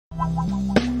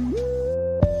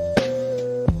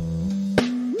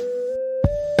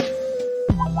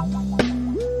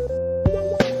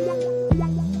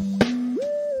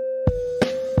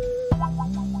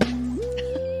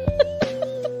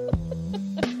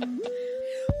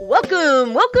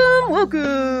Welcome.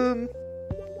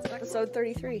 Episode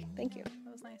 33. Thank you.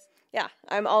 That was nice. Yeah,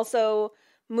 I'm also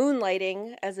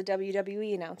moonlighting as a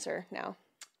WWE announcer now.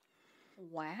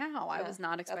 Wow, I was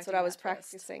not expecting That's what I was that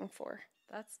practicing for.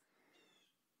 That's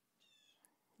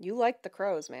You like the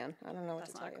crows, man. I don't know what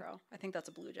to tell not a you. crow. I think that's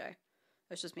a blue jay.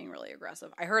 It's just being really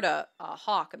aggressive. I heard a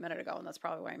hawk a minute ago, and that's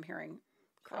probably why I'm hearing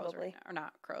crows Probably. right now. Or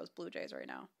not crows, blue jays right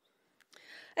now.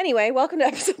 Anyway, welcome to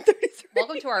episode 33.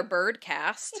 Welcome to our bird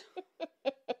cast.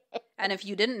 And if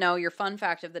you didn't know, your fun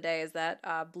fact of the day is that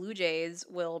blue jays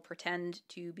will pretend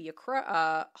to be a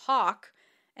hawk,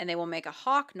 and they will make a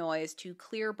hawk noise to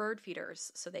clear bird feeders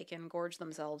so they can gorge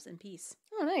themselves in peace.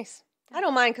 Oh, nice. Yeah. I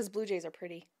don't mind because blue jays are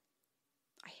pretty.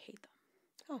 I hate them.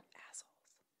 Oh. Assholes.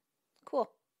 Cool.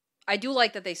 I do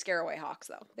like that they scare away hawks,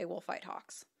 though. They will fight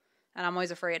hawks. And I'm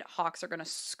always afraid hawks are going to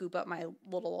scoop up my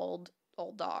little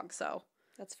old dog, so.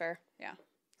 That's fair. Yeah.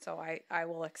 So I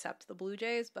will accept the blue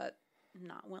jays, but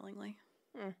not willingly.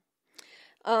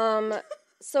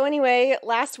 So anyway,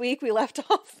 last week we left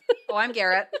off. Oh, I'm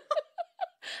Garrett.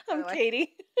 I'm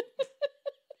Katie.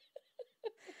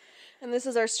 And this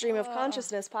is our Stream of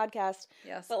Consciousness podcast.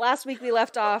 Yes. But last week we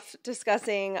left off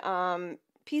discussing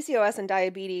PCOS and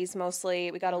diabetes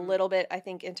mostly. We got a little bit, I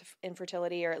think, into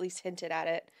infertility, or at least hinted at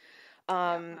it.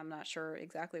 I'm not sure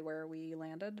exactly where we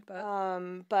landed,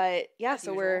 but yeah,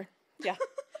 so we're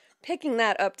picking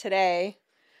that up today.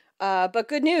 But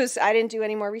good news, I didn't do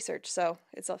any more research, so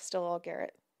it's still all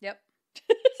Garrett. Yep.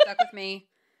 Stuck with me.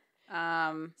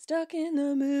 Stuck in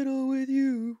the middle with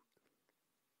you.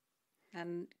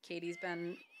 And Katie's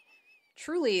been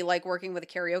truly like working with a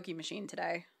karaoke machine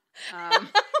today.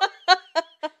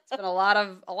 It's been a lot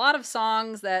of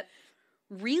songs that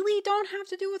really don't have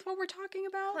to do with what we're talking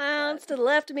about. Clowns to the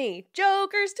left of me,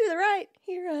 jokers to the right.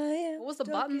 Here I am. What was the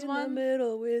stuck Buttons in one? the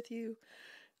middle with you.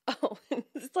 Oh,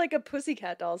 it's like a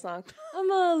Pussycat Doll song. I'm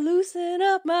gonna loosen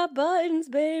up my buttons,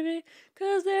 baby,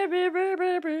 'cause they're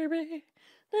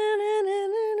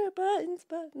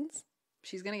buttons.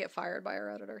 She's gonna get fired by her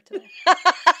editor today.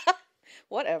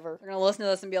 Whatever. They're gonna listen to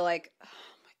this and be like, "Oh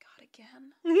my god,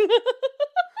 again."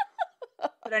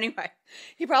 But anyway,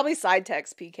 He probably side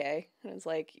texts PK and it's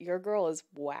like, "Your girl is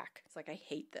whack." it's like, I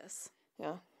hate this.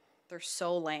 Yeah. They're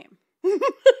so lame.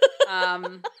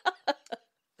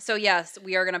 So yes,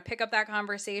 we are going to pick up that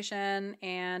conversation,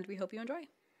 and we hope you enjoy.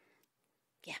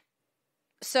 Yeah.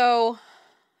 So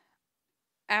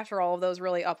after all of those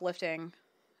really uplifting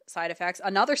side effects,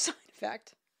 another thing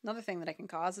that it can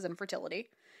cause is infertility.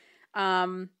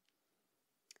 So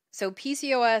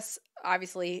PCOS,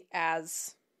 obviously,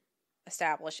 as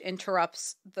established,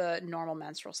 interrupts the normal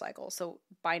menstrual cycle. So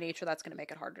by nature, that's going to make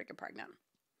it harder to get pregnant.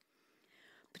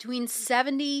 Between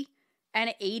 70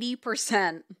 and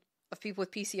 80% of people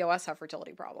with PCOS have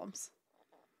fertility problems.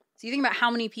 So you think about how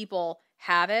many people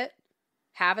have it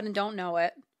and don't know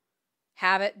it,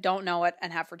 have it, don't know it,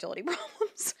 and have fertility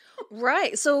problems.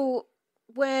 Right. So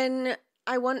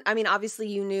obviously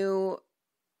you knew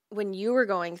when you were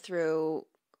going through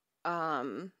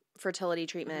fertility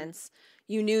treatments,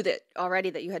 you knew that already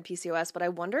that you had PCOS, but I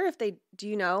wonder if they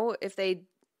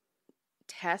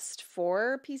test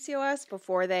for PCOS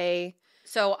before they...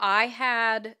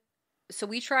 So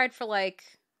we tried for like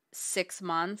 6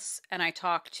 months, and I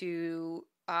talked to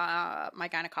my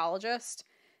gynecologist,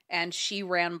 and she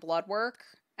ran blood work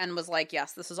and was like,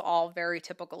 yes, this is all very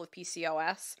typical of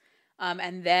PCOS.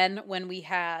 And then when we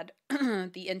had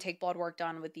the intake blood work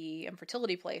done with the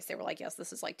infertility place, they were like, yes,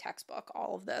 this is like textbook,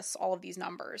 all of these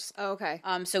numbers. Oh, okay.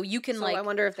 So you can I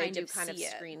wonder if they do kind of see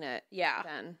screen it. Yeah.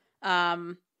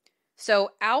 Then.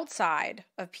 So outside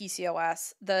of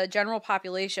PCOS, the general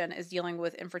population is dealing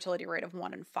with infertility rate of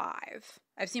 1 in 5.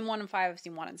 I've seen 1 in 5, I've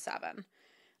seen 1 in 7.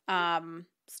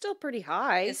 Still pretty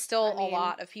high. It's still a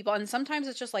lot of people. And sometimes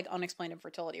it's just like unexplained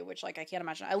infertility, which like I can't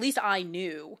imagine. At least I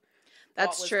knew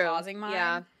that's what was true. Causing mine.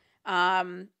 Yeah.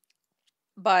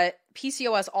 But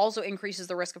PCOS also increases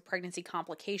the risk of pregnancy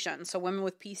complications. So women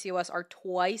with PCOS are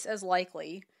twice as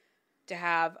likely to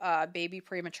have a baby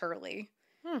prematurely.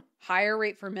 Higher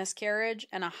rate for miscarriage,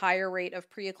 and a higher rate of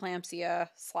preeclampsia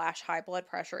 / high blood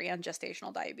pressure and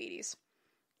gestational diabetes.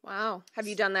 Wow. Have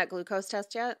you done that glucose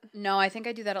test yet? No, I think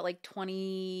I do that at like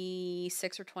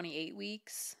 26 or 28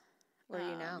 weeks. What do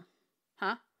you know?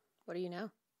 Huh? What do you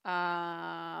know?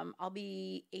 I'll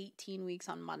be 18 weeks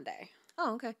on Monday.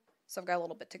 Oh, okay. So I've got a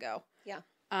little bit to go. Yeah.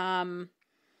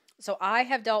 So I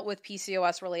have dealt with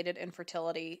PCOS related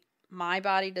infertility. My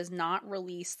body does not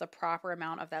release the proper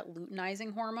amount of that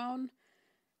luteinizing hormone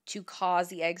to cause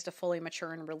the eggs to fully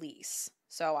mature and release.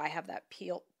 So I have that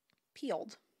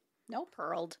pearled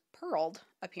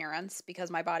appearance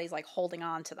because my body's like holding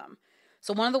on to them.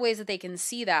 So one of the ways that they can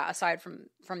see that, aside from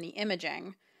the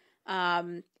imaging,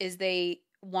 is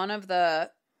one of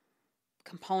the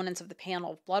components of the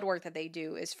panel of blood work that they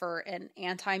do is for an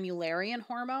anti-Mullerian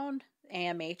hormone.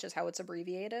 AMH is how it's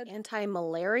abbreviated.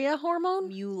 Anti-malaria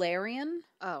hormone? Mullerian.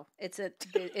 Oh. It's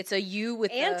a U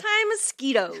with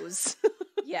anti-mosquitoes.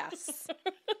 Yes.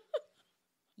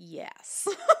 Yes.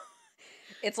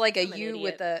 It's like a U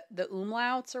with the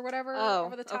umlauts or whatever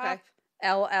over the top. Okay.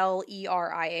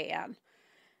 Llerian.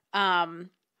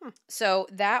 So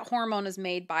that hormone is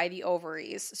made by the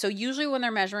ovaries. So usually when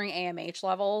they're measuring AMH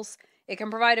levels, it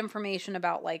can provide information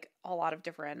about like a lot of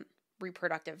different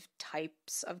reproductive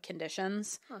types of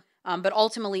conditions. But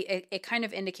ultimately it kind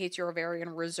of indicates your ovarian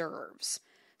reserves.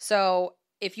 So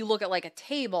if you look at like a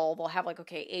table, they'll have like,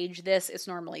 okay, age this is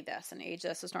normally this, and age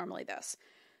this is normally this.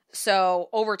 So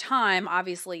over time,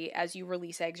 obviously, as you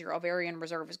release eggs, your ovarian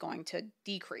reserve is going to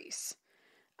decrease.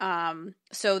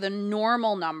 So the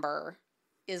normal number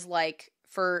is like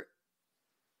for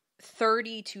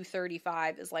 30 to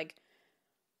 35 is like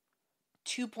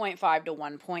 2.5 to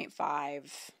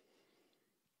 1.5.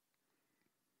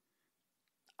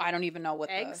 I don't even know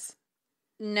what eggs.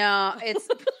 No, it's.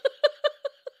 Do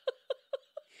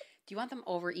you want them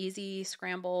over easy,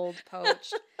 scrambled,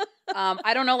 poached?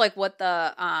 I don't know like what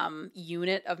the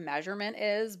unit of measurement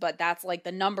is, but that's like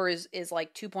the number is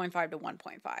like 2.5 to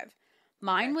 1.5.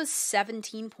 Mine was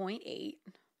 17.8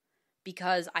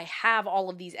 because I have all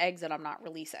of these eggs that I'm not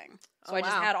releasing. So I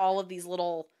just had all of these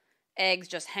little eggs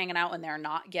just hanging out in there,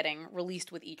 not getting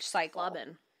released with each cycle.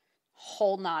 Clubbing.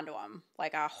 Holding on to them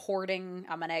like I'm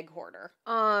an egg hoarder.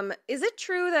 Is it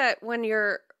true that when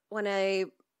a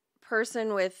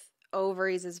person with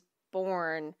ovaries is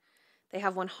born, they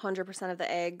have 100% of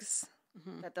the eggs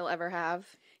that they'll ever have?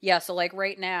 Yeah, so like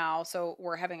right now, so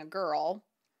we're having a girl.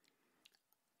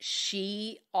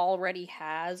 She already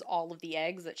has all of the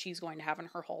eggs that she's going to have in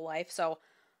her whole life. So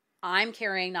I'm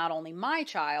carrying not only my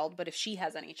child, but if she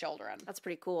has any children. That's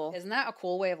pretty cool. Isn't that a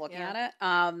cool way of looking at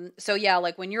it? So yeah,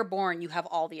 like when you're born, you have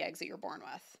all the eggs that you're born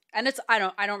with. And it's I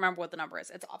don't remember what the number is.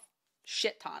 It's a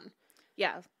shit ton.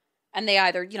 Yeah. And they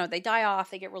either, they die off,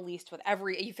 they get released with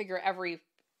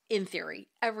in theory,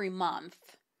 every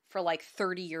month for like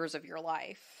 30 years of your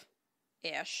life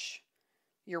ish.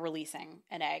 You're releasing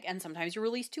an egg, and sometimes you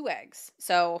release 2 eggs.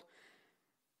 So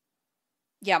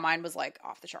yeah, mine was like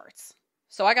off the charts.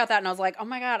 So I got that and I was like, oh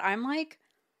my God, I'm an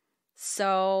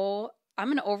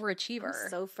overachiever. I'm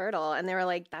so fertile. And they were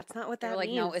like, that's not what that means. They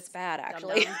were like, no, it's bad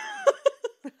actually.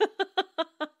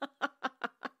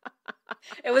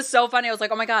 It was so funny. I was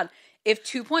like, oh my God, if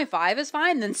 2.5 is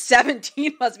fine, then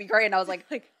 17 must be great. And I was like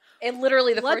it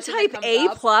literally the blood first type thing that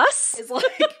comes A plus is like,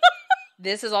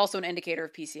 this is also an indicator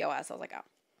of PCOS. I was like,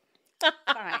 oh,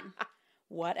 fine,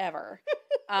 whatever.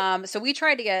 So we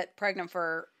tried to get pregnant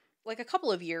for like a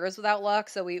couple of years without luck.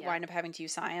 So we wind up having to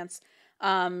use science.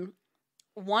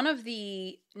 One of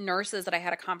the nurses that I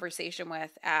had a conversation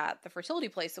with at the fertility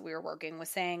place that we were working was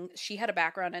saying she had a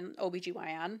background in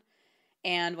OBGYN.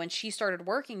 And when she started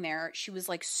working there, she was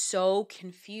like so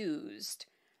confused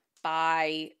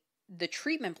by the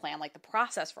treatment plan, like the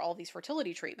process for all these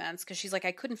fertility treatments. Cause she's like,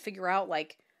 I couldn't figure out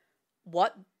like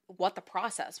what the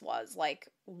process was, like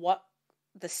what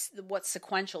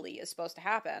sequentially is supposed to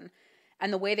happen.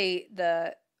 And the way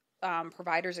the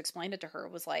providers explained it to her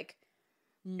was like,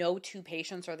 no 2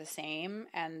 patients are the same.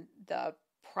 And the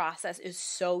process is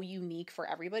so unique for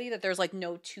everybody that there's like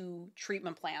no 2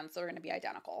 treatment plans that are going to be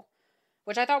identical,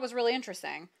 which I thought was really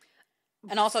interesting.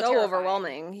 And also so terrifying.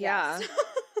 Overwhelming. Yeah. Yes.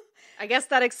 I guess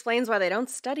that explains why they don't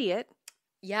study it.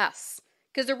 Yes.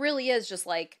 Because it really is just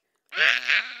like,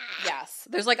 yes.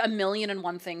 There's like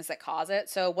 1,000,001 things that cause it.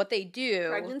 So what they do.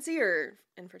 Pregnancy or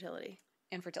infertility?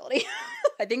 Infertility.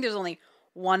 I think there's only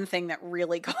one thing that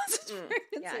really causes pregnancy.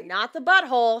 Yeah, not the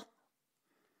butthole.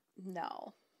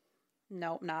 No.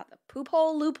 Nope, not. The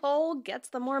poophole loophole gets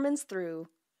the Mormons through.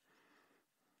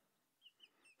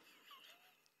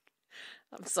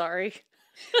 I'm sorry.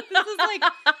 This is like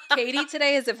Katie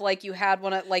today, as if like you had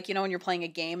one of, like, when you're playing a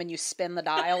game and you spin the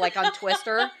dial like on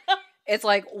Twister. It's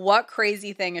like, what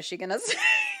crazy thing is she gonna say?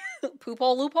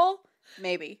 Poophole loophole?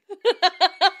 Maybe.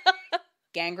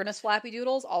 Gangrenous flappy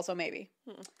doodles? Also maybe.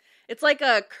 It's like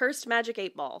a cursed magic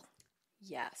 8-ball.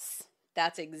 Yes.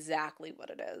 That's exactly what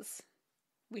it is.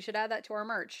 We should add that to our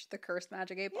merch. The cursed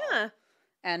magic 8-ball. Yeah.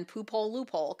 And Poophole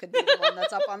loophole could be the one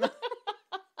that's up on the...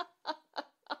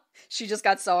 She just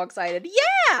got so excited.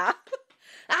 Yeah!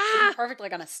 It'd be perfect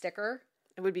like on a sticker.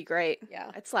 It would be great. Yeah.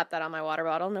 I'd slap that on my water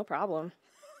bottle. No problem.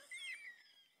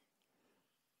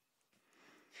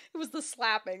 It was the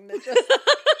slapping that just...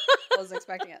 I wasn't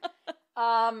expecting it.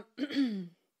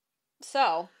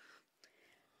 So,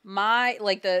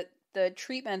 the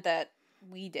treatment that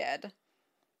we did,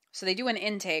 so they do an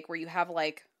intake where you have,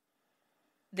 like,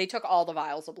 they took all the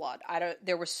vials of blood.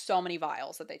 There were so many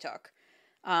vials that they took.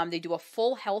 They do a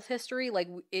full health history. Like,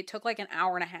 it took, like, an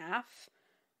hour and a half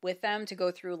with them to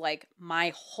go through, like,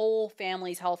 my whole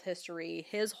family's health history,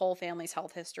 his whole family's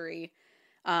health history.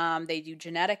 They do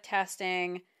genetic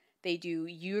testing. They do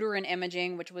uterine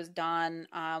imaging, which was done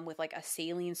with, like, a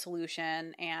saline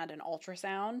solution and an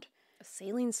ultrasound. A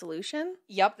saline solution?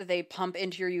 Yep, that they pump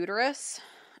into your uterus.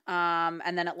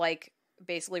 And then it, like,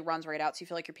 basically runs right out, so you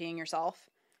feel like you're peeing yourself.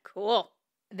 Cool.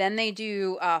 Then they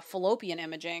do fallopian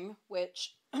imaging,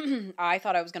 which I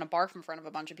thought I was going to barf in front of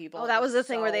a bunch of people. Oh, that was the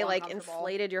thing where they, like,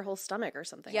 inflated your whole stomach or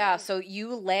something. Yeah, right? So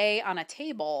you lay on a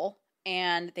table,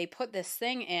 and they put this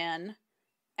thing in,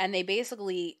 and they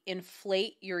basically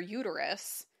inflate your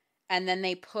uterus, and then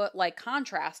they put, like,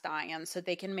 contrast dye in so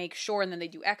they can make sure, and then they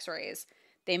do x-rays.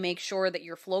 They make sure that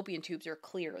your fallopian tubes are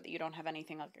clear, that you don't have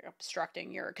anything, like,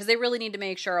 obstructing your... Because they really need to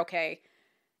make sure, okay,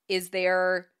 is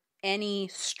there any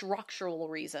structural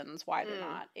reasons why they're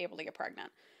not able to get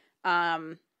pregnant?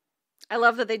 I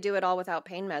love that they do it all without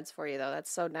pain meds for you, though.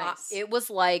 That's so nice. It was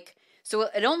like... So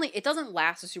it doesn't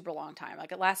last a super long time.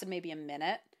 Like, it lasted maybe a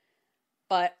minute.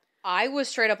 But I was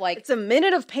straight up like... It's a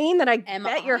minute of pain that I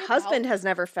bet your husband has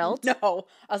never felt. No.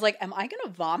 I was like, am I going to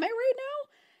vomit right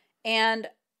now? And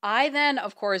I then,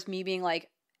 of course, me being, like,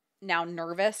 now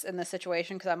nervous in this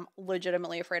situation because I'm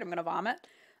legitimately afraid I'm going to vomit.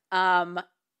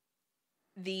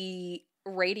 The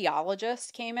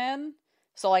radiologist came in.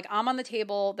 So, like, I'm on the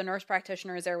table. The nurse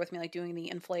practitioner is there with me, like, doing the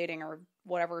inflating or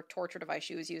whatever torture device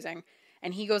she was using.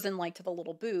 And he goes in, like, to the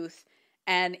little booth.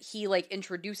 And he, like,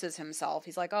 introduces himself.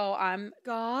 He's like, oh, I'm...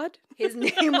 God? His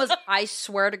name was, I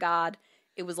swear to God,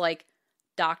 it was, like,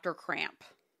 Dr. Cramp.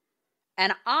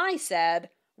 And I said,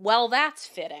 well, that's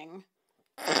fitting.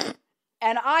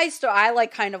 And I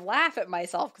like, kind of laugh at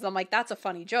myself because I'm like, that's a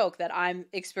funny joke that I'm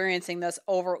experiencing this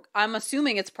over... I'm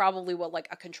assuming it's probably what, like,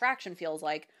 a contraction feels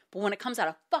like. But when it comes out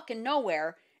of fucking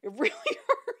nowhere, it really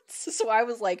hurts. So I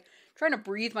was, like, trying to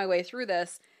breathe my way through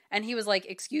this. And he was like,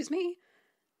 excuse me?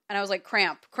 And I was like,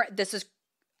 cramp.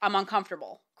 I'm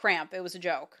uncomfortable. Cramp. It was a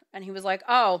joke. And he was like,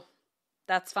 oh,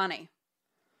 that's funny.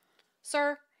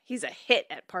 Sir. He's a hit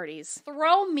at parties.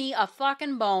 Throw me a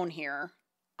fucking bone here.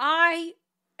 I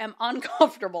am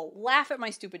uncomfortable. Laugh at my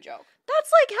stupid joke.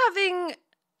 That's like having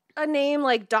a name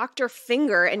like Dr.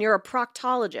 Finger and you're a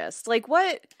proctologist. Like,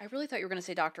 what? I really thought you were going to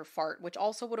say Dr. Fart, which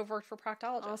also would have worked for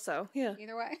proctologist. Also, yeah.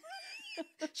 Either way.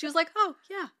 She was like, oh,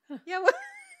 yeah. Yeah, what?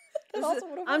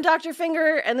 I'm Dr.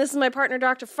 Finger, and this is my partner,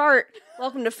 Dr. Fart.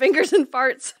 Welcome to Fingers and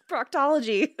Farts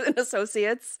Proctology and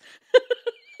Associates.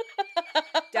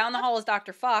 Down the hall is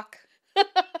Dr. Fuck.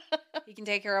 He can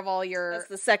take care of all your... That's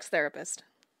the sex therapist.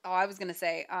 Oh, I was going to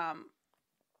say,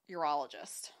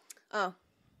 urologist. Oh.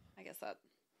 I guess that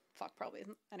fuck probably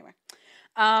isn't. Anyway.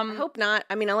 I hope not.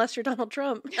 I mean, unless you're Donald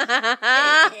Trump.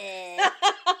 Got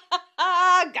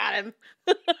him.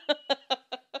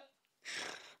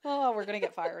 Oh, we're going to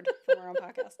get fired from our own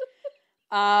podcast.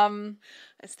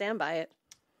 I stand by it.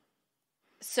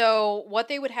 So what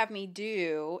they would have me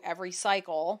do every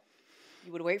cycle,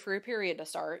 you would wait for your period to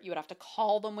start. You would have to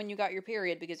call them when you got your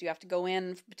period because you have to go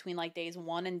in between like days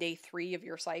 1 and day 3 of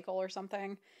your cycle or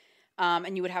something.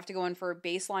 And you would have to go in for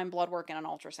baseline blood work and an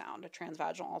ultrasound, a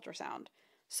transvaginal ultrasound.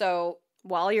 So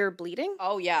while you're bleeding?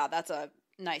 Oh yeah, that's a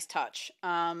nice touch.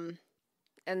 And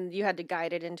you had to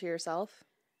guide it into yourself?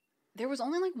 There was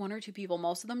only like 1 or 2 people.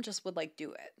 Most of them just would like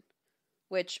do it.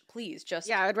 Which, please, just...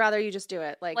 Yeah, I'd rather you just do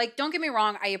it. Like, don't get me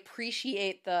wrong. I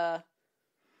appreciate the...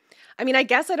 I mean, I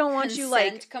guess I don't want you,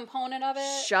 like... component of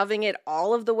it. Shoving it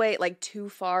all of the way, like, too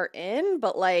far in,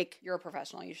 but, like... You're a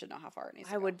professional. You should know how far it needs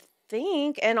to go. I would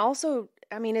think. And also,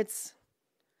 I mean, it's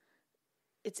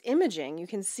imaging. You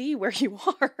can see where you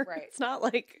are. Right. It's not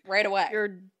like... Right away.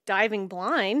 You're diving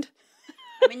blind.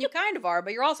 I mean, you kind of are,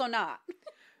 but you're also not.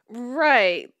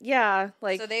 Right. Yeah.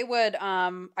 Like... So they would...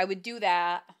 I would do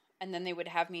that... And then they would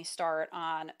have me start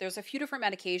on, there's a few different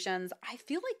medications. I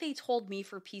feel like they told me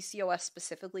for PCOS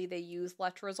specifically, they use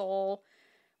letrozole,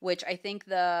 which I think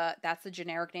that's the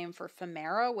generic name for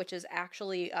Femara, which is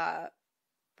actually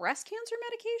breast cancer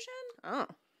medication.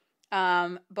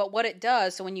 Oh. But what it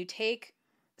does, so when you take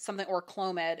something, or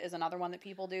Clomid is another one that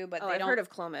people do, but I've heard of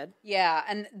Clomid. Yeah,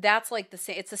 and that's like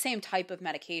it's the same type of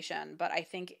medication, but I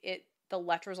think the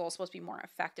letrozole is supposed to be more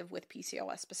effective with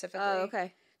PCOS specifically. Oh,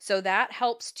 okay. So that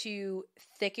helps to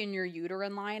thicken your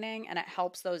uterine lining, and it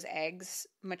helps those eggs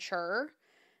mature.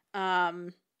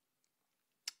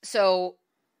 So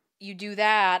you do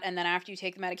that, and then after you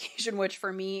take the medication, which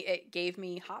for me, it gave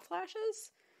me hot flashes.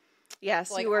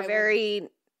 Yes, Like, you were very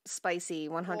spicy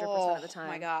 100% of the time.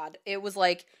 Oh my God. It was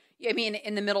like, I mean,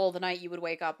 in the middle of the night, you would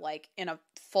wake up like in a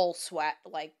full sweat,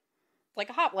 like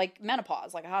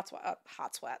menopause, like a hot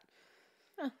sweat.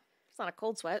 It's not a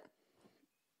cold sweat.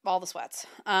 All the sweats.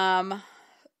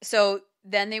 So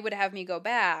then they would have me go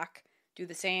back, do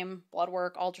the same blood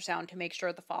work, ultrasound to make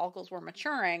sure the follicles were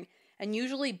maturing. And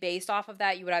usually based off of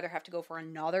that, you would either have to go for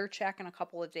another check in a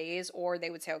couple of days, or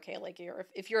they would say, okay, like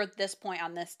if you're at this point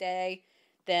on this day,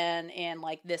 then in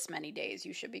like this many days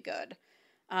you should be good.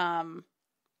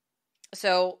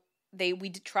 So we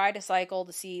tried a cycle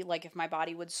to see like if my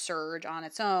body would surge on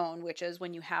its own, which is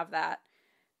when you have that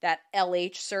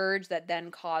LH surge that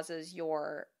then causes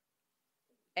your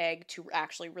egg to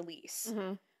actually release.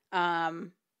 Mm-hmm.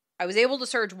 I was able to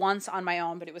surge once on my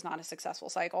own, but it was not a successful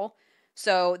cycle.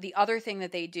 So the other thing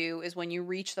that they do is when you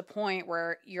reach the point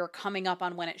where you're coming up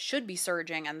on when it should be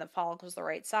surging and the follicle's the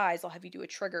right size, they'll have you do a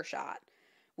trigger shot,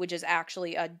 which is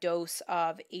actually a dose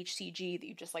of HCG that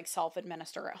you just like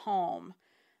self-administer at home,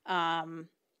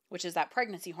 which is that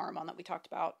pregnancy hormone that we talked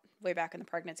about way back in the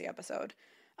pregnancy episode.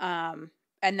 And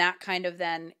that kind of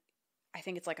then, I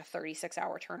think it's like a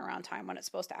 36-hour turnaround time when it's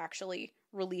supposed to actually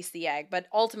release the egg. But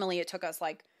ultimately it took us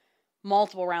like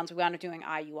multiple rounds. We wound up doing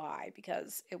IUI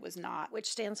because it was not. Which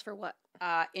stands for what?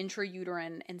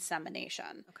 Intrauterine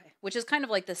insemination. Okay. Which is kind of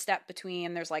like the step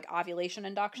between, there's like ovulation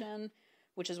induction,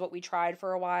 which is what we tried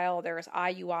for a while. There's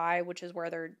IUI, which is where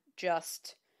they're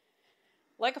just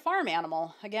like a farm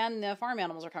animal. Again, the farm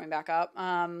animals are coming back up.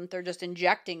 They're just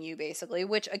injecting you basically,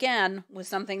 which again was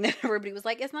something that everybody was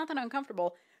like, it's not that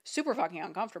uncomfortable. Super fucking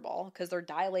uncomfortable because they're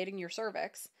dilating your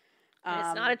cervix.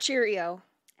 It's not a Cheerio.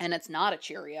 And it's not a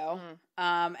Cheerio.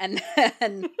 And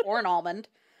then, or an almond.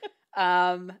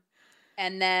 And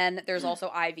then there's also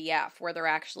IVF where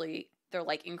they're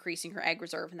like increasing your egg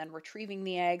reserve and then retrieving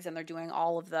the eggs, and they're doing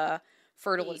all of the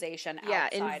fertilization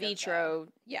outside in vitro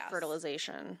yes.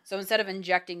 fertilization. So instead of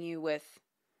injecting you with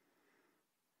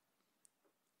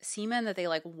semen that they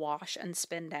like wash and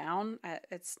spin down,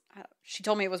 she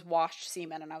told me it was washed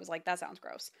semen, and I was like, that sounds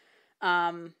gross.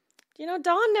 You know,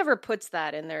 Dawn never puts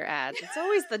that in their ads. It's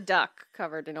always the duck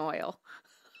covered in oil.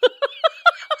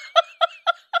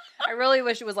 I really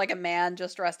wish it was like a man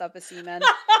just dressed up as semen,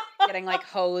 getting like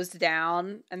hosed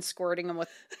down and squirting them with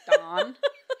Dawn.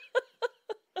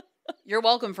 You're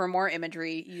welcome for more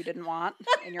imagery you didn't want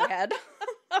in your head.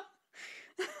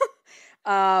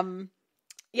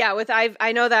 Yeah,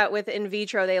 I know that with in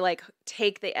vitro they like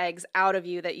take the eggs out of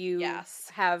you that you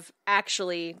have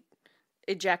actually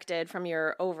ejected from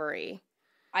your ovary.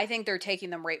 I think they're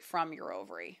taking them right from your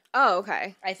ovary. Oh,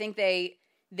 okay. I think they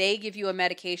give you a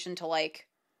medication to like,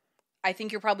 I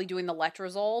think you're probably doing the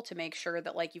letrozole to make sure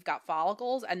that like you've got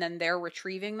follicles, and then they're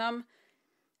retrieving them.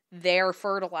 They're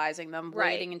fertilizing them,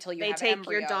 waiting until you have embryos.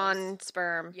 They take your Dawn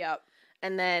sperm. Yep.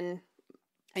 And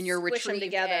you're retrieving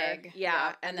together. Egg. Yeah.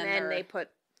 Yep. And then they put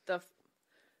the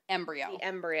embryo.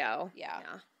 Yeah.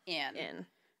 In.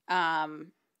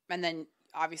 And then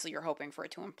obviously you're hoping for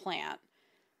it to implant.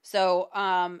 So,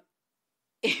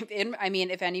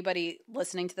 if anybody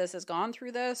listening to this has gone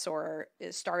through this or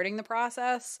is starting the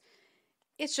process,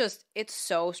 it's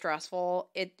so stressful.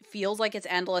 It feels like it's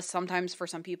endless. Sometimes for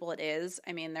some people it is.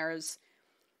 I mean, there's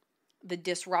the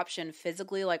disruption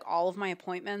physically. Like all of my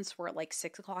appointments were at like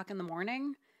 6:00 in the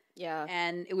morning. Yeah.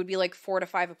 And it would be like 4 to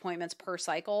 5 appointments per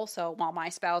cycle. So while my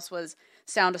spouse was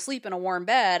sound asleep in a warm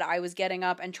bed, I was getting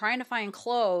up and trying to find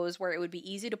clothes where it would be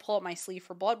easy to pull up my sleeve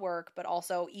for blood work, but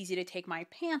also easy to take my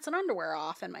pants and underwear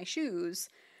off and my shoes.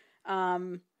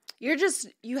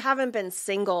 You haven't been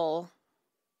single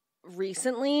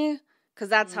recently, because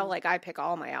that's how like I pick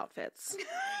all my outfits.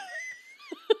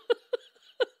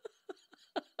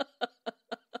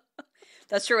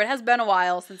 That's true. It has been a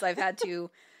while since I've had to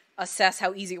assess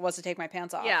how easy it was to take my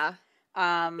pants off. Yeah.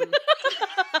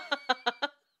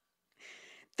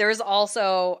 There's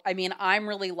also, I'm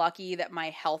really lucky that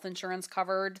my health insurance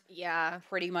covered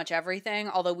pretty much everything.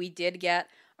 Although we did get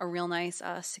a real nice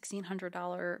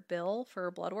 $1,600 bill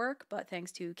for blood work, but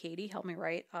thanks to Katie, helped me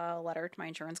write a letter to my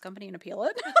insurance company and appeal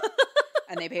it.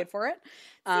 And they paid for it.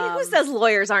 See, who says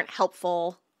lawyers aren't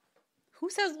helpful? Who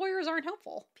says lawyers aren't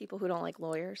helpful? People who don't like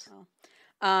lawyers. Oh.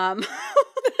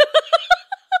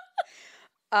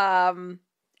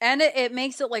 And it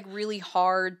makes it like really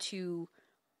hard to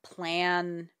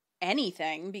plan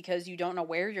anything because you don't know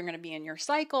where you're going to be in your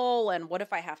cycle, and what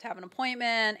if I have to have an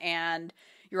appointment, and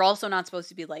you're also not supposed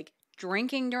to be like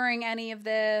drinking during any of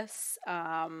this,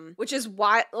 which is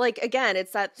why, like, again,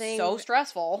 it's that thing, so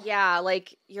stressful. Yeah,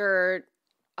 like you're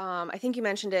I think you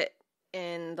mentioned it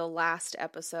in the last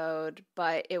episode,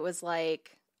 but it was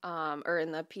like or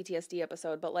in the PTSD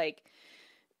episode, but like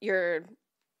you're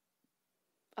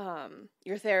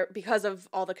there because of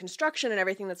all the construction and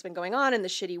everything that's been going on and the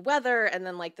shitty weather and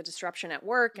then like the disruption at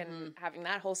work and having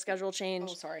that whole schedule change.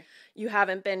 Oh, sorry. You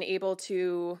haven't been able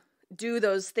to do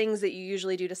those things that you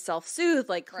usually do to self-soothe,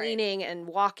 like cleaning and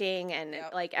walking and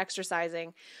like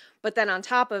exercising. But then on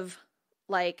top of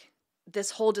like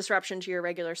this whole disruption to your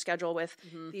regular schedule with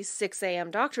these 6 a.m.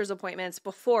 doctor's appointments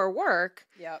before work.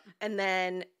 Yep. And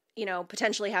then, you know,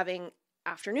 potentially having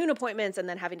afternoon appointments and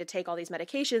then having to take all these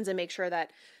medications and make sure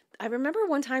that I remember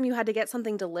one time you had to get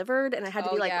something delivered and it had to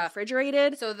be like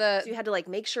refrigerated. So you had to like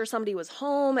make sure somebody was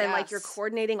home and like you're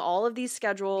coordinating all of these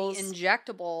schedules. The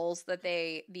injectables that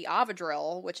the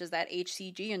Avadril, which is that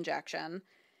HCG injection,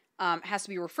 has to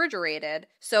be refrigerated.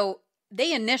 So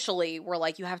they initially were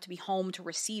like, you have to be home to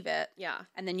receive it. Yeah.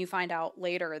 And then you find out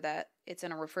later that it's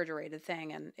in a refrigerated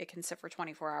thing and it can sit for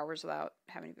 24 hours without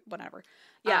having whatever.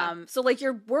 Yeah. So like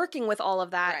you're working with all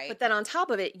of that, but then on top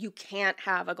of it, you can't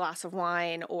have a glass of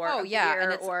wine or a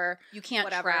beer or you can't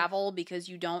whatever. travel because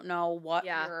you don't know what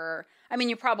you're. I mean,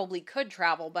 you probably could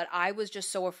travel, but I was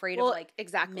just so afraid of like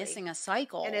missing a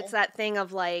cycle. And it's that thing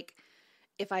of like,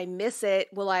 if I miss it,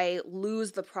 will I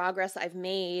lose the progress I've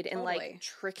made in like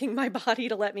tricking my body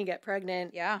to let me get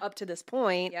pregnant up to this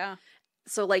point? Yeah.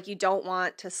 So like you don't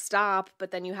want to stop,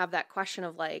 but then you have that question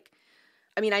of like,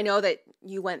 I mean, I know that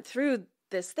you went through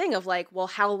this thing of like, well,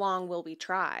 how long will we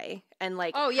try? And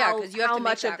like, because you have how to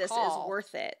much make of that this call. is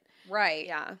worth it? Right.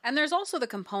 Yeah. And there's also the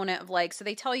component of like, so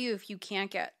they tell you if you can't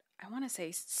get, I want to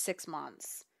say 6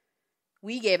 months.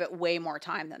 We gave it way more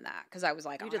time than that because I was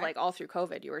like, you did like all through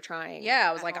COVID. You were trying. Yeah,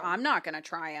 I was like, I'm not going to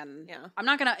try and I'm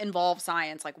not going to involve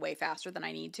science like way faster than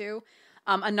I need to.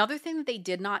 Another thing that they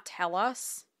did not tell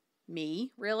us, me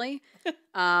really,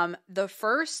 the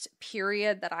first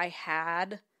period that I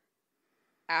had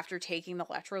after taking the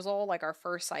letrozole, like our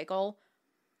first cycle,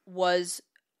 was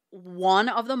one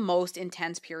of the most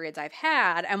intense periods I've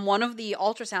had. And one of the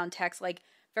ultrasound techs like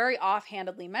very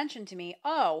offhandedly mentioned to me,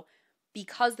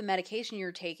 because the medication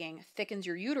you're taking thickens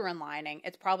your uterine lining,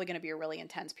 it's probably going to be a really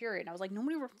intense period. And I was like,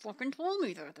 nobody ever fucking told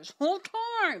me that this whole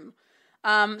time.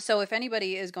 So if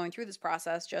anybody is going through this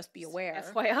process, just be aware.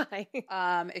 FYI.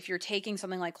 If you're taking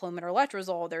something like Clomid or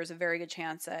letrozole, there's a very good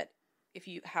chance that if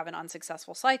you have an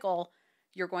unsuccessful cycle,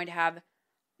 you're going to have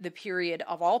the period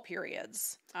of all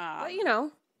periods. But you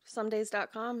know,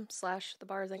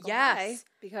 somedays.com/thebarsankle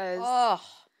because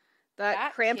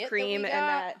that cramp cream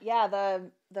and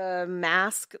that the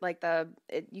mask, like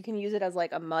you can use it as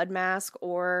like a mud mask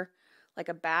or like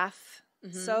a bath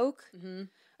soak.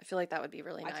 I feel like that would be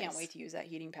really nice. I can't wait to use that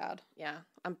heating pad. Yeah,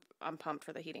 I'm pumped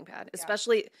for the heating pad,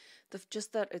 especially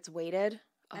just that it's weighted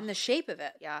and the shape of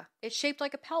it. Yeah, it's shaped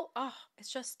like a pelt. Oh,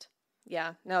 it's just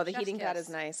no, the heating pad is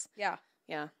nice. Yeah,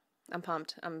 I'm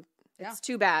pumped. It's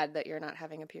too bad that you're not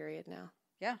having a period now.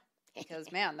 Yeah,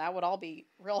 because man, that would all be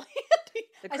really handy.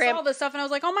 I saw this stuff and I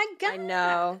was like, oh my God. I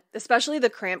know. Especially the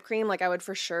cramp cream. Like I would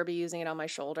for sure be using it on my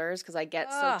shoulders because I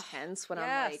get so tense when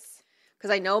I'm like,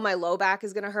 because I know my low back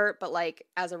is going to hurt, but like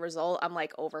as a result, I'm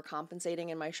like overcompensating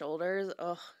in my shoulders.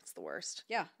 Ugh, it's the worst.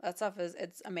 Yeah, that stuff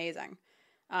it's amazing.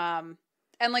 And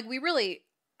like we really,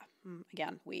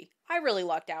 I really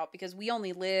lucked out because we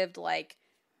only lived like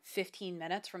 15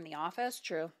 minutes from the office.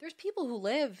 True. There's people who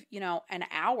live, an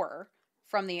hour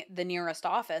from the nearest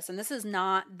office. And this is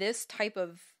not this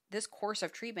course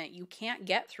of treatment. You can't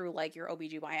get through like your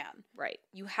OBGYN. Right.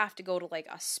 You have to go to like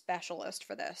a specialist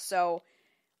for this. So,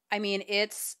 I mean,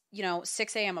 it's,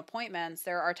 6 a.m. appointments.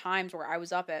 There are times where I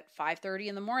was up at 5:30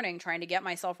 in the morning trying to get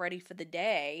myself ready for the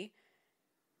day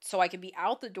so I could be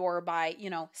out the door by,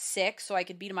 6, so I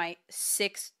could be to my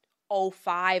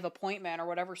 6:05 appointment or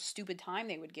whatever stupid time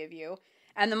they would give you.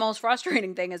 And the most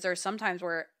frustrating thing is there's sometimes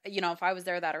where, if I was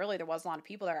there that early, there was a lot of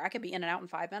people there, I could be in and out in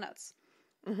 5 minutes.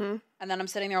 Mm-hmm. And then I'm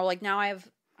sitting there like, I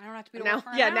don't have to be to work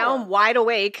for an hour. Now I'm wide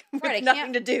awake with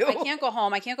nothing to do. I can't go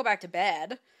home. I can't go back to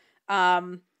bed.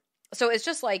 So it's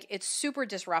just like, it's super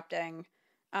disrupting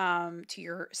to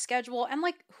your schedule. And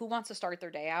like, who wants to start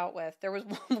their day out with? There was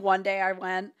one day I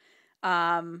went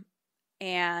and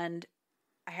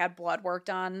I had blood work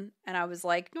done, and I was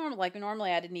like,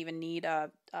 normally I didn't even need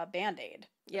a Band-Aid.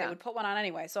 Yeah. I would put one on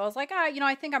anyway. So I was like,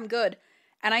 I think I'm good.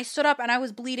 And I stood up and I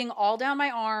was bleeding all down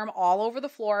my arm, all over the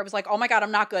floor. I was like, oh my God,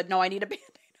 I'm not good. No, I need a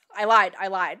Band-Aid. I lied.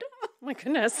 Oh my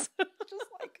goodness. Just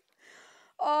like,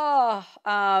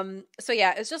 so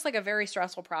yeah, it's just like a very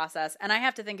stressful process. And I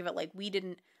have to think of it like we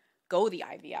didn't go the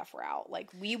IVF route.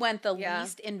 Like we went the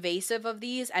least invasive of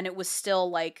these, and it was still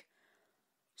like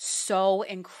so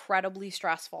incredibly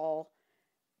stressful,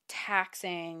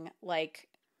 taxing, like.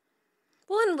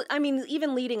 Well, and I mean,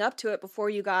 even leading up to it, before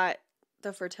you got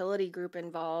the fertility group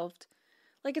involved,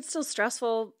 like, it's still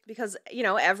stressful because, you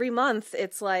know, every month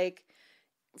it's like,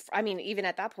 I mean, even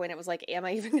at that point, it was like, am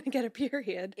I even going to get a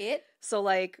period? So,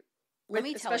 like,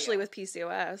 especially with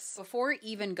PCOS. Before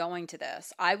even going to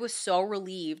this, I was so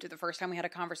relieved the first time we had a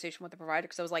conversation with the provider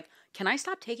because I was like, can I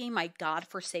stop taking my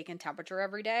godforsaken temperature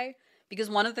every day? Because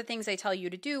one of the things they tell you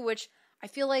to do, which I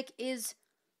feel like is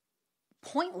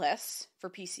pointless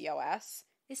for PCOS,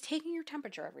 is taking your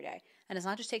temperature every day. And it's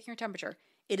not just taking your temperature.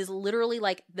 It is literally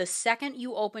like the second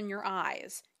you open your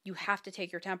eyes, you have to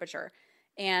take your temperature.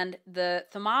 And the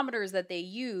thermometers that they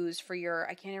use for your,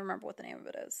 I can't even remember what the name of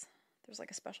it is. There's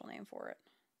like a special name for it.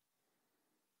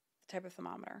 The type of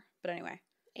thermometer. But anyway.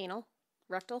 Anal?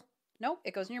 Rectal? Nope,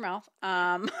 it goes in your mouth.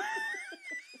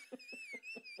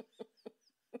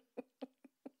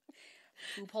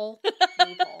 Poophole?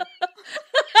 Loophole.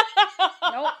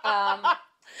 Nope.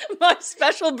 My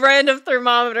special brand of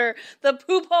thermometer. The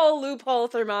Poophole Loophole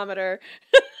thermometer.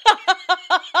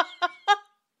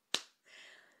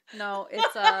 No,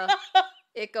 it's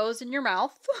it goes in your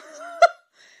mouth.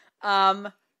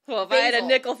 Well, if I had a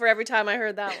nickel for every time I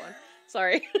heard that one.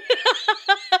 Sorry.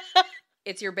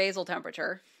 It's your basal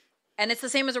temperature. And it's the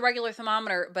same as a regular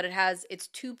thermometer, but it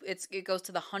goes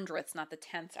to the hundredths, not the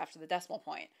tenths after the decimal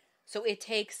point. So it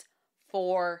takes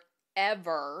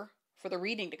forever for the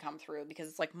reading to come through because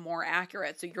it's like more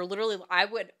accurate. So you're literally, I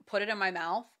would put it in my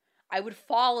mouth. I would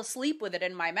fall asleep with it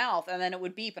in my mouth and then it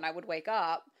would beep and I would wake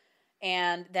up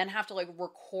and then have to like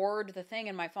record the thing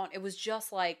in my phone. It was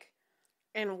just like.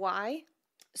 And why?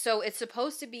 So it's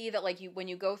supposed to be that like when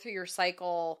you go through your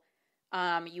cycle,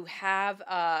 you have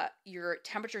your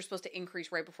temperature is supposed to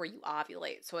increase right before you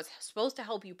ovulate. So it's supposed to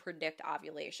help you predict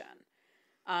ovulation.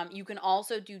 You can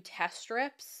also do test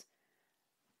strips,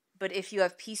 but if you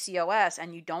have PCOS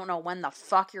and you don't know when the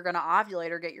fuck you're going to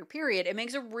ovulate or get your period, it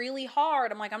makes it really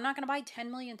hard. I'm like, I'm not going to buy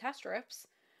 10 million test strips.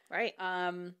 Right.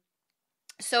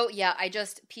 So yeah,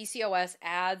 PCOS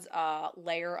adds a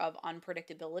layer of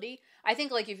unpredictability. I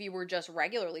think like if you were just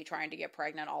regularly trying to get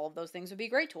pregnant, all of those things would be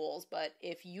great tools. But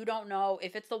if you don't know,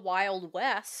 if it's the Wild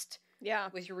West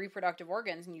with your reproductive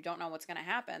organs and you don't know what's going to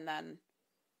happen, then,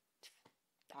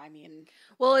 I mean.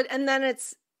 Well, and then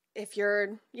it's, if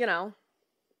you're,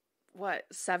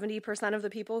 70% of the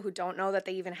people who don't know that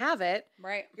they even have it.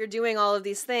 Right. You're doing all of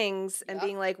these things and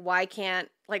being like, why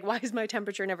is my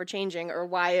temperature never changing? Or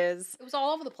why is... It was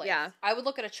all over the place. Yeah. I would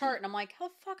look at a chart and I'm like, how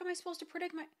the fuck am I supposed to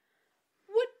predict what?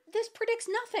 This predicts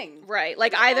nothing. Right.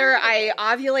 Like either I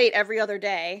ovulate every other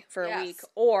day for a week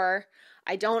or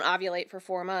I don't ovulate for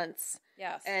 4 months.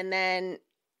 Yes. And then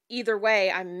either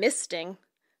way, I'm misting.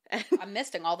 I'm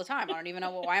misting all the time. I don't even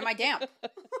know, why am I damp?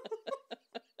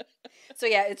 So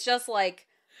yeah, it's just like,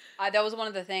 that was one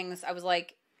of the things I was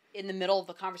like, in the middle of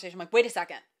the conversation, I'm like, wait a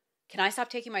second. Can I stop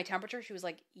taking my temperature? She was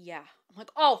like, yeah. I'm like,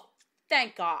 oh,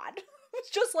 thank God. It's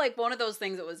just like one of those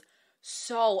things that was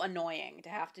so annoying to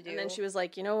have to do. And then she was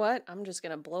like, you know what? I'm just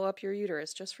going to blow up your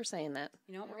uterus just for saying that.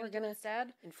 You know what we're going to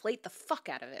instead? Inflate the fuck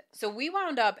out of it. So we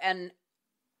wound up, and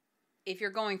if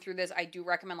you're going through this, I do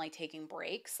recommend like taking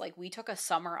breaks. Like we took a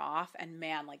summer off and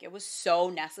man, like it was so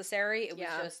necessary. It was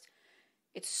just,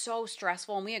 it's so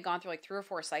stressful. And we had gone through like 3 or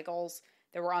 4 cycles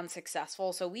that were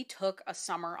unsuccessful. So we took a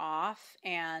summer off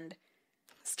and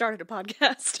started a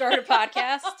podcast,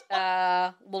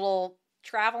 little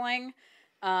traveling.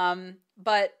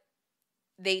 But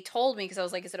they told me, because I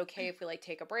was like, is it okay if we like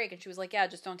take a break? And she was like, yeah,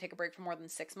 just don't take a break for more than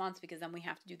 6 months because then we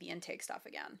have to do the intake stuff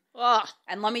again. Ugh.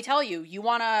 And let me tell you, you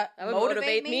want to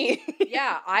motivate me?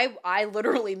 Yeah, I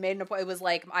literally made an appointment. It was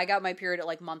like, I got my period at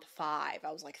like month 5.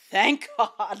 I was like, thank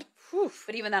God. Whew.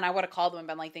 But even then I would have called them and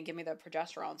been like, then give me the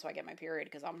progesterone so I get my period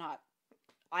because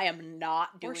I am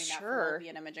not doing that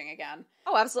fallopian imaging again.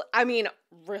 Oh, absolutely. I mean,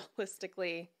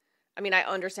 realistically, I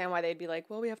understand why they'd be like,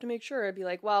 well, we have to make sure. I'd be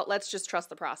like, well, let's just trust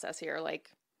the process here.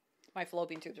 Like, my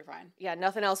fallopian tubes are fine. Yeah,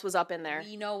 nothing else was up in there.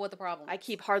 We know what the problem is. I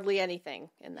keep hardly anything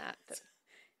in that.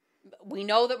 We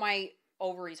know that my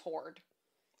ovaries hoard.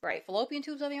 Right. My fallopian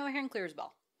tubes, on the other hand, clear as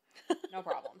bell. No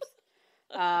problems.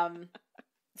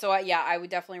 So I would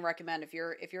definitely recommend if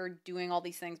you're doing all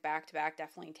these things back to back,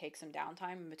 definitely take some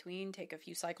downtime in between, take a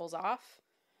few cycles off.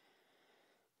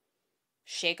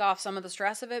 Shake off some of the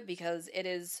stress of it because it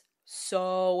is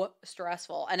so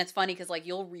stressful. And it's funny because like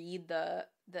you'll read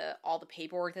all the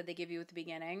paperwork that they give you at the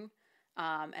beginning,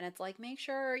 and it's like, make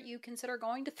sure you consider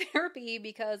going to therapy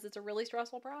because it's a really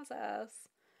stressful process.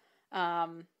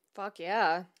 Fuck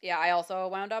yeah. Yeah, I also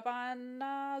wound up on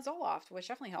Zoloft, which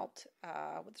definitely helped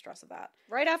with the stress of that.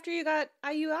 Right after you got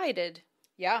IUI'd.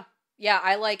 Yeah,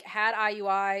 I like had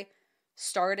IUI,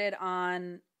 started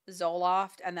on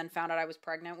Zoloft and then found out I was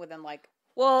pregnant within like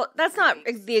Well, that's not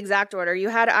weeks. the exact order. You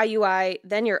had IUI,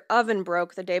 then your oven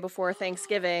broke the day before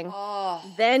Thanksgiving. Oh.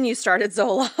 Then you started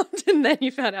Zoloft, and then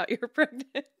you found out you were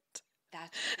pregnant.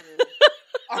 That's true.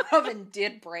 Our oven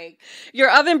did break. Your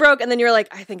oven broke, and then you're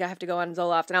like, I think I have to go on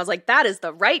Zoloft. And I was like, that is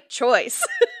the right choice.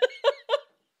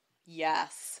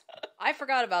 Yes. I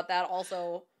forgot about that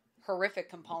also horrific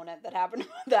component that happened.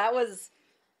 That was...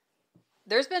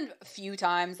 There's been a few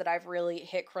times that I've really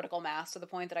hit critical mass to the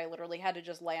point that I literally had to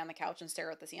just lay on the couch and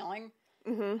stare at the ceiling.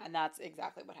 Mm-hmm. And that's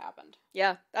exactly what happened.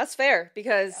 Yeah, that's fair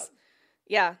because,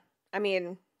 yeah, I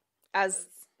mean,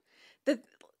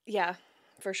 yeah,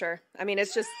 for sure. I mean,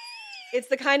 it's just, it's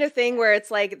the kind of thing where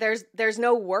it's like there's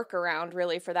no workaround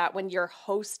really for that when you're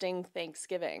hosting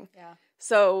Thanksgiving. Yeah.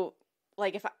 So,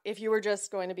 like, if you were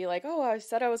just going to be like, oh, I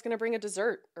said I was going to bring a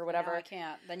dessert or whatever. No, I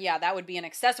can't. Then, yeah, that would be an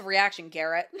excessive reaction,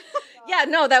 Garrett. Yeah,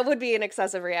 no, that would be an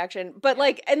excessive reaction. But,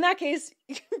 like, in that case,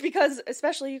 because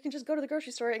especially you can just go to the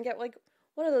grocery store and get, like,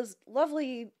 one of those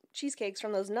lovely cheesecakes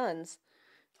from those nuns.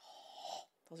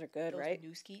 Those are good, right?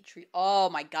 Nooski treat. Oh,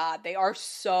 my God. They are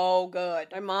so good.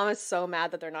 My mom is so mad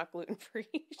that they're not gluten-free.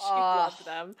 She loved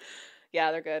them.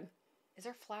 Yeah, they're good. Is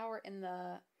there flour in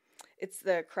the... It's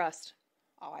the crust.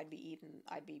 Oh,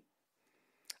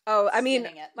 I mean,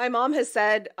 my mom has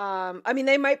said, I mean,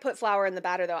 they might put flour in the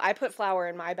batter, though. I put flour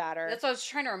in my batter. That's what I was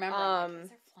trying to remember. Like, is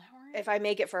there flour in it? If I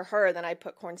make it for her, then I'd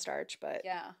put cornstarch, but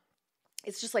yeah,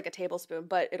 it's just like a tablespoon,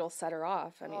 but it'll set her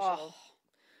off. I mean, she'll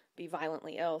be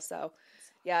violently ill, so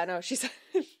yeah, no, she said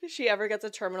if she ever gets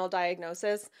a terminal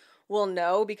diagnosis, we'll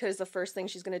know because the first thing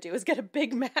she's going to do is get a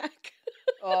Big Mac.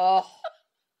 Oh,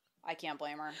 I can't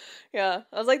blame her. Yeah,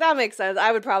 I was like, that makes sense.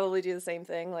 I would probably do the same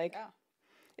thing. Like,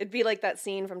 it'd be like that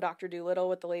scene from Dr. Dolittle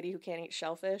with the lady who can't eat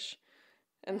shellfish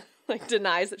and, like,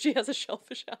 denies that she has a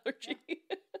shellfish allergy. Yeah.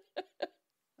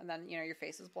 And then, you know, your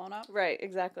face is blown up. Right,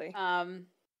 exactly. So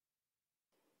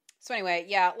anyway,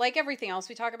 yeah, like everything else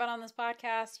we talk about on this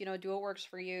podcast, you know, do what works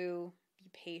for you.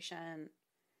 Be patient.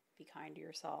 Be kind to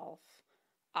yourself.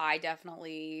 I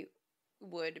definitely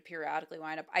would periodically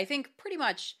wind up. I think pretty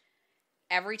much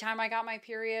every time I got my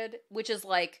period, which is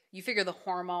like, you figure the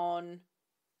hormone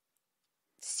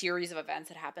series of events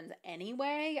that happens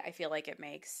anyway, I feel like it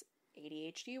makes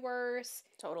ADHD worse.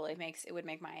 Totally. It would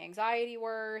make my anxiety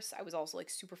worse. I was also like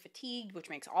super fatigued, which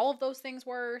makes all of those things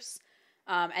worse.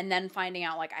 And then finding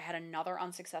out like I had another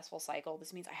unsuccessful cycle.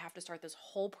 This means I have to start this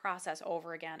whole process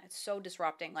over again. It's so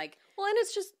disrupting. Like, well, and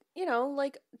it's just, you know,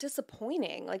 like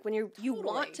disappointing. Like when you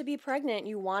want to be pregnant,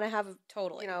 you want to have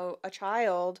you know, a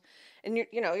child, and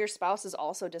you know, your spouse is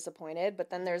also disappointed, but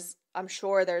then I'm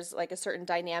sure there's like a certain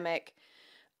dynamic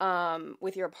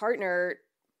with your partner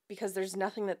because there's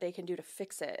nothing that they can do to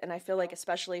fix it. And I feel like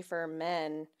especially for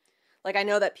men, like I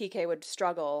know that PK would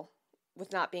struggle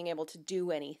with not being able to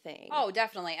do anything. Oh,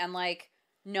 definitely. And like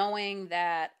knowing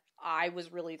that I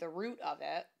was really the root of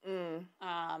it.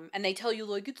 And they tell you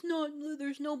like, it's not,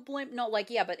 there's no blame. No, like,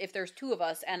 yeah, but if there's two of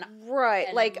us and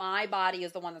like my body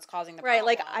is the one that's causing the problem. Right.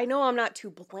 Like I know I'm not to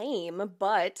blame,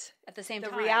 but at the same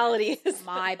time, the reality is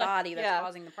my body that's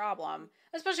causing the problem.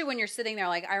 Especially when you're sitting there.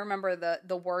 Like I remember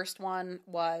the worst one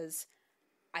was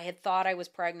I had thought I was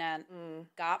pregnant,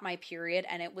 got my period,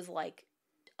 and it was like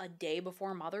a day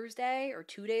before Mother's Day or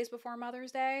 2 days before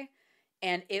Mother's Day.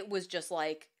 And it was just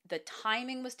like, the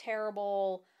timing was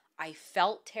terrible. I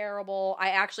felt terrible. I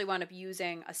actually wound up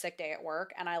using a sick day at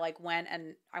work, and I like went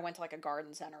to like a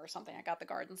garden center or something. I got the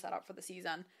garden set up for the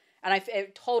season, and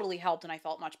it totally helped, and I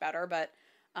felt much better. But,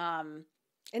 I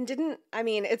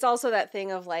mean, it's also that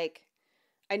thing of like,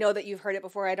 I know that you've heard it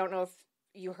before. I don't know if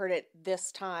you heard it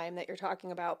this time that you're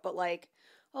talking about, but like,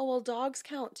 oh, well, dogs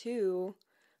count too.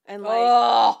 And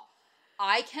like,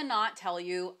 I cannot tell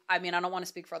you, I mean, I don't want to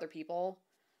speak for other people.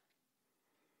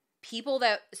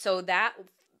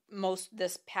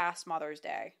 This past Mother's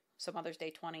Day, so Mother's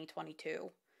Day 2022,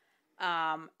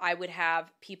 I would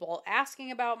have people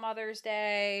asking about Mother's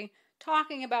Day,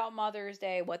 talking about Mother's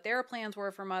Day, what their plans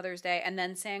were for Mother's Day, and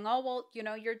then saying, oh, well, you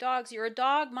know, you're a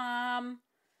dog mom.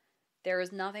 There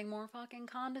is nothing more fucking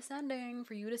condescending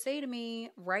for you to say to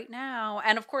me right now.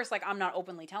 And of course, like, I'm not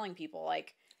openly telling people,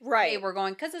 like, right, hey, we're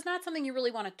going, because it's not something you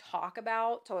really want to talk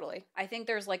about. Totally. I think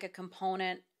there's like a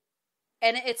component,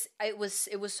 and it was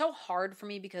so hard for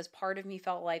me because part of me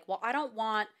felt like, well, I don't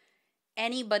want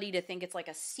anybody to think it's like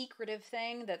a secretive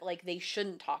thing that like they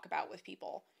shouldn't talk about with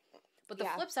people. But the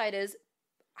flip side is,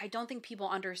 I don't think people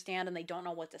understand and they don't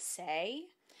know what to say.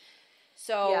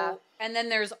 So, and then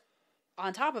there's,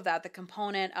 on top of that, the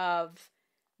component of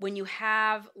when you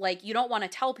have, like, you don't want to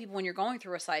tell people when you're going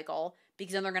through a cycle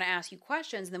because then they're going to ask you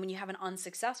questions. And then when you have an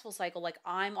unsuccessful cycle, like,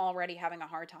 I'm already having a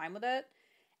hard time with it.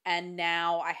 And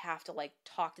now I have to, like,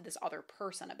 talk to this other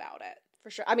person about it. For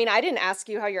sure. I mean, I didn't ask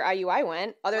you how your IUI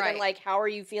went, other than, like, how are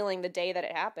you feeling the day that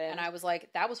it happened? And I was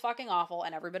like, that was fucking awful,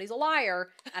 and everybody's a liar,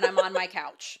 and I'm on my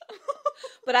couch.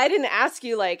 But I didn't ask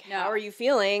you, like, how are you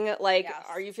feeling? Like,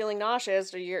 are you feeling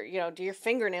nauseous? Or do your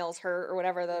fingernails hurt? Or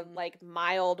whatever the, like,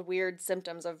 mild, weird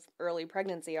symptoms of early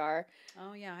pregnancy are.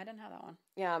 Oh, yeah, I didn't have that one.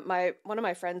 Yeah, one of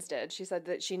my friends did. She said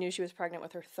that she knew she was pregnant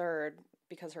with her third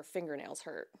because her fingernails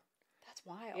hurt. That's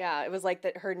wild. Yeah, it was like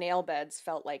that her nail beds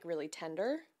felt, like, really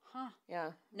tender. Huh.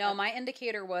 Yeah. No, my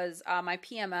indicator was my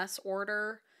PMS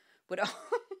order would...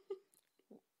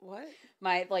 What?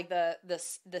 My, like, the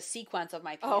sequence of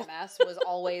my PMS was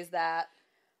always that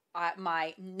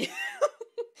my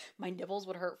nibbles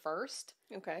would hurt first.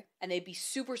 Okay. And they'd be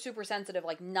super, super sensitive,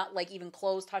 like, not, like, even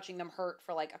clothes touching them hurt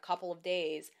for, like, a couple of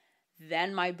days.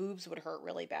 Then my boobs would hurt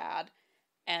really bad.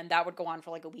 And that would go on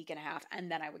for, like, a week and a half. And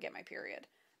then I would get my period.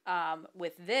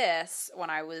 With this, when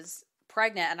I was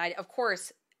pregnant, and I, of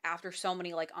course, after so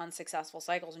many, like, unsuccessful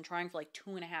cycles and trying for, like,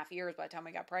 2.5 years by the time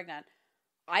I got pregnant,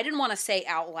 I didn't want to say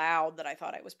out loud that I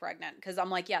thought I was pregnant. Because I'm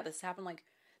like, yeah, this happened, like,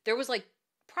 there was, like,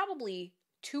 probably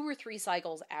 2 or 3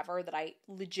 cycles ever that I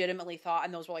legitimately thought,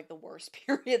 and those were, like, the worst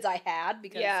periods I had.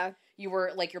 Because you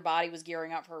were, like, your body was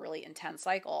gearing up for a really intense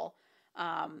cycle. So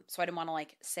I didn't want to,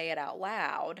 like, say it out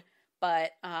loud.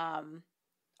 But I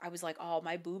was like, oh,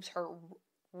 my boobs hurt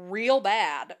real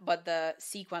bad, but the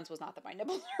sequence was not that my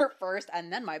nipples hurt first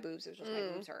and then my boobs. It was just my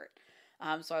boobs hurt.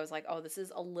 So I was like, oh, this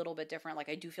is a little bit different. Like,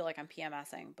 I do feel like I'm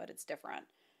PMSing, but it's different.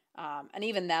 And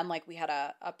even then, like, we had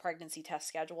a pregnancy test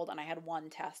scheduled, and I had 1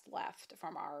 test left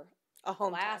from a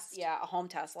home test. Yeah, a home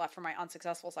test left from my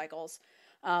unsuccessful cycles.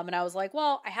 And I was like,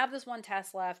 well, I have this 1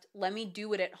 test left. Let me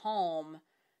do it at home.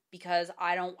 Because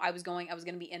I was going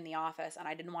to be in the office, and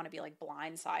I didn't want to be, like,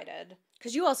 blindsided.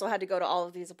 Because you also had to go to all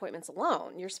of these appointments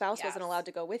alone. Your spouse wasn't allowed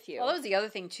to go with you. Well, that was the other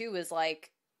thing, too, is,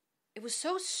 like, it was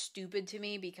so stupid to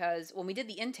me because when we did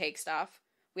the intake stuff,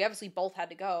 we obviously both had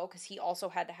to go because he also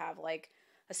had to have, like,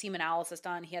 a semen analysis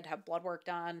done. He had to have blood work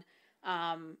done.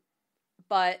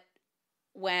 But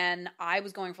when I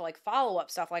was going for, like,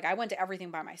 follow-up stuff, like, I went to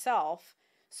everything by myself.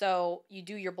 So you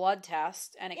do your blood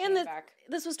test, and it came back.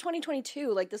 This was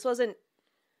 2022. Like, this wasn't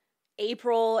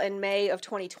April and May of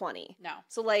 2020. No.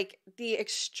 So, like, the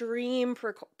extreme,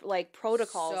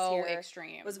 protocols here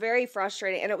extreme. Was very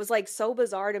frustrating. And it was, like, so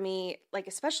bizarre to me, like,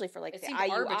 especially for, like, the IUI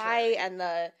arbitrary. And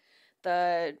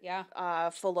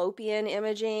the fallopian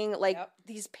imaging. Like,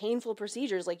 these painful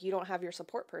procedures, like, you don't have your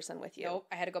support person with you. Nope.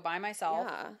 I had to go by myself.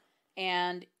 Yeah.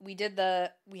 And we had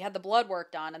the blood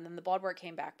work done, and then the blood work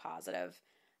came back positive.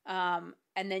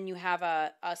 And then you have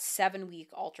a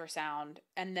 7-week ultrasound,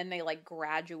 and then they, like,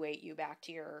 graduate you back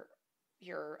to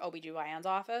your OBGYN's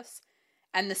office.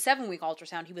 And the 7-week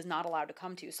ultrasound, he was not allowed to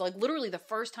come to. So, like, literally the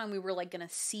first time we were, like, going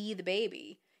to see the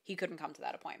baby, he couldn't come to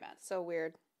that appointment. So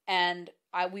weird. And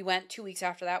we went 2 weeks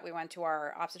after that, we went to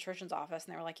our obstetrician's office,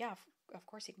 and they were like, yeah, of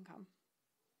course he can come.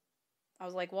 I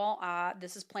was like, well,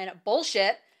 this is planet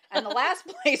bullshit. And the last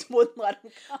place wouldn't let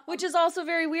him come. Which is also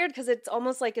very weird because it's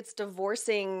almost like it's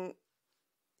divorcing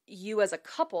you as a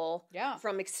couple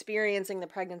from experiencing the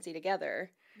pregnancy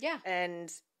together. Yeah. And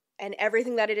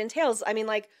everything that it entails. I mean,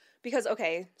 like, because,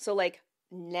 okay, so, like,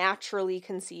 naturally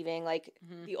conceiving, like,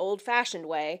 the old-fashioned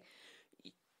way,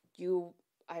 you,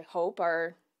 I hope,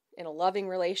 are in a loving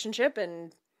relationship,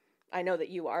 and I know that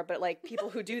you are, but, like, people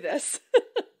who do this.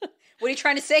 What are you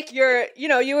trying to say?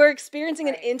 You are experiencing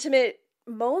an intimate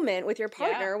moment with your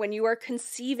partner when you are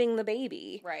conceiving the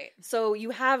baby. Right. So you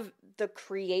have the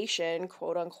creation,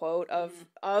 quote unquote,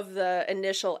 of the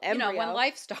initial embryo. When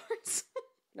life starts.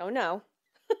 No.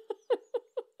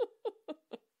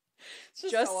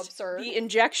 It's just so absurd. The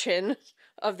injection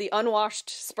of the unwashed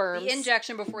sperms. The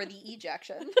injection before the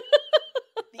ejection.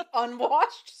 The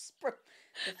unwashed sperm.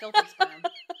 The filthy sperm.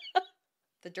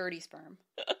 The dirty sperm.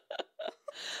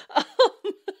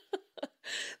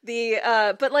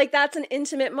 But, like, that's an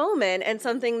intimate moment and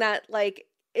something that, like,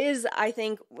 is, I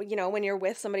think, when you're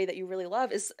with somebody that you really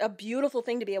love, is a beautiful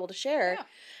thing to be able to share. Yeah.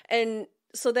 And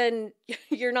so then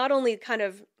you're not only kind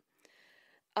of,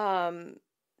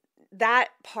 that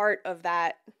part of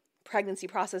that pregnancy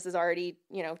process is already,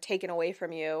 taken away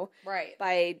from you. Right.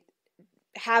 By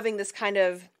having this kind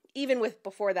of, even with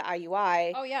before the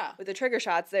IUI. Oh, yeah. With the trigger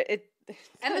shots, it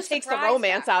takes the factor.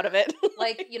 romance out of it.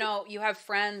 Like, you have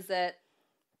friends that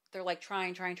they're, like,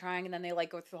 trying, and then they, like,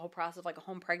 go through the whole process of, like, a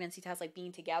home pregnancy test, like,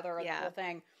 being together and the whole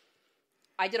thing.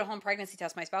 I did a home pregnancy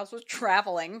test. My spouse was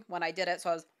traveling when I did it,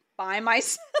 so I was by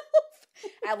myself.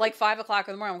 at like 5 o'clock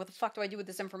in the morning. What the fuck do I do with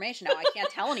this information now? I can't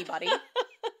tell anybody.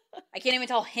 I can't even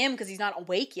tell him because he's not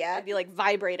awake yet. I'd be like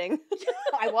vibrating.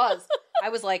 I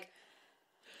was like,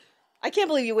 I can't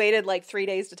believe you waited like 3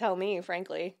 days to tell me,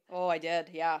 frankly. Oh, I did.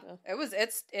 Yeah.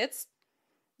 It's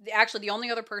actually the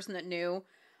only other person that knew,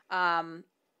 one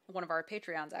of our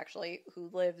Patreons actually, who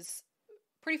lives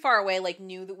pretty far away, like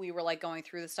knew that we were like going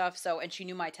through the stuff. So, and she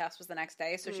knew my test was the next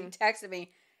day. So she texted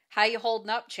me, "How you holding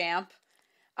up, champ?"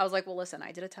 I was like, "Well, listen,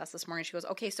 I did a test this morning." She goes,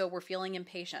 "Okay, so we're feeling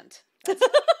impatient."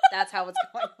 That's how it's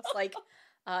going. I was like,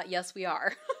 yes, we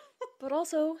are. But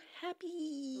also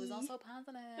happy. It was also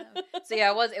positive. So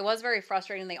yeah, it was very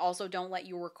frustrating. They also don't let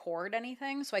you record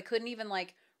anything. So I couldn't even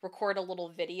like record a little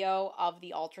video of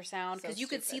the ultrasound because you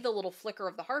could see the little flicker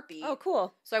of the heartbeat. Oh,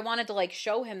 cool. So I wanted to like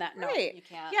show him that. No, you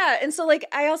can't. Yeah. And so like,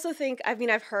 I also think, I mean,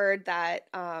 I've heard that,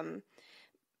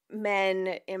 men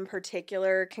in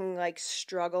particular can like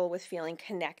struggle with feeling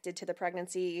connected to the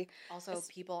pregnancy. Also,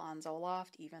 people on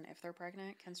Zoloft, even if they're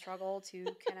pregnant, can struggle to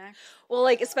connect. Well,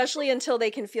 like especially until they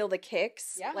can feel the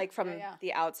kicks, like from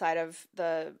the outside of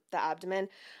the abdomen,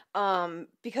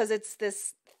 because it's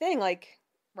this thing like.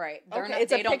 Right.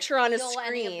 It's a picture on a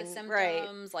screen. Any of the symptoms.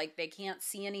 Right. Like they can't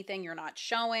see anything. You're not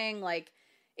showing. Like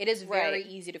it is very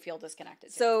easy to feel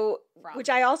disconnected. So, which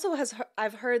I also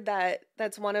I've heard that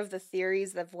that's one of the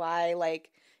theories of why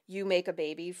like you make a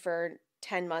baby for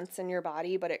 10 months in your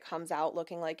body, but it comes out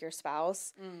looking like your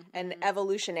spouse. Mm-hmm. And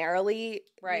evolutionarily,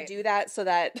 we do that so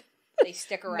that they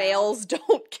stick around. Males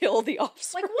don't kill the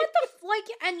offspring. Like what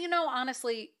the and you know,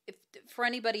 honestly, if for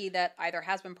anybody that either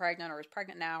has been pregnant or is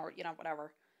pregnant now or you know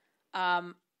whatever,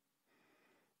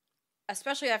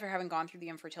 especially after having gone through the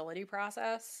infertility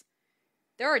process,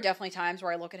 there are definitely times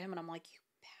where I look at him and I'm like, you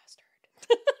bastard,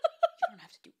 you don't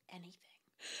have to do anything.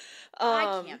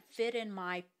 I can't fit in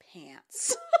my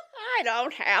pants. I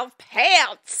don't have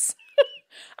pants.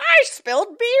 I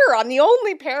spilled beer on the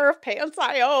only pair of pants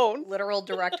I own. Literal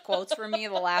direct quotes from me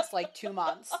the last like 2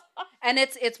 months. And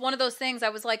it's one of those things I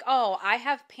was like, oh, I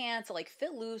have pants that like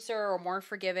fit looser or more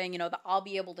forgiving, you know, that I'll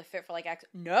be able to fit for like X.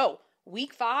 No,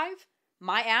 week 5,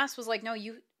 my ass was like, no,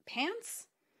 pants?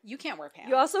 You can't wear pants.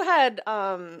 You also had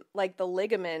like the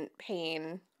ligament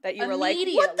pain that you were like,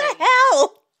 what the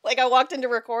hell? Like I walked in to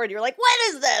record, you're like, what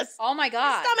is this? Oh my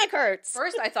God. My stomach hurts.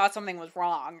 First I thought something was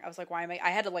wrong. I was like, why am I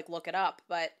had to like look it up,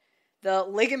 but the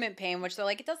ligament pain, which they're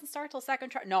like, it doesn't start till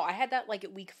second trimester. No, I had that like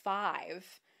at week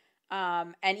 5.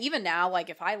 And even now, like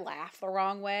if I laugh the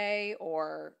wrong way,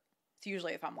 or it's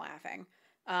usually if I'm laughing,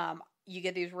 you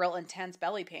get these real intense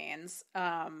belly pains,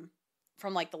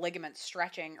 from like the ligaments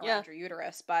stretching around your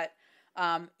uterus. But,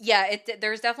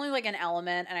 there's definitely like an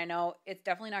element, and I know it's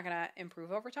definitely not going to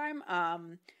improve over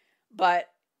time. But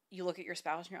you look at your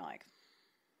spouse and you're like,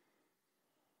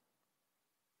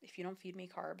 if you don't feed me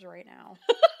carbs right now,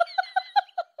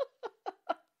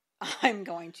 I'm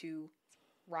going to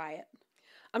riot.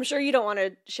 I'm sure you don't want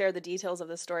to share the details of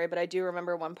this story, but I do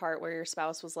remember one part where your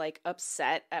spouse was like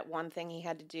upset at one thing he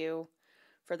had to do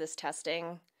for this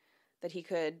testing that he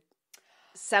could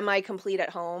semi-complete at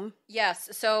home. Yes.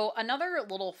 So another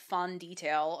little fun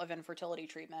detail of infertility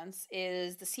treatments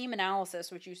is the semen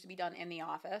analysis, which used to be done in the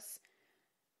office,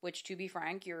 which, to be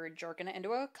frank, you're jerking it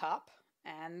into a cup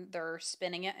and they're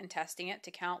spinning it and testing it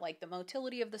to count like the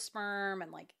motility of the sperm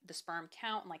and like the sperm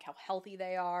count and like how healthy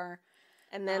they are.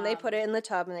 And then they put it in the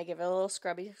tub and they give it a little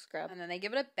scrubby scrub. And then they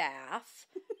give it a bath.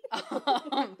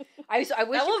 I wish that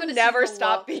will never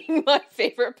stop being my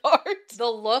favorite part. The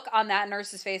look on that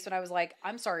nurse's face when I was like,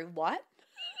 I'm sorry, what?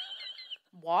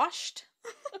 Washed?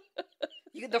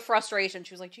 The frustration.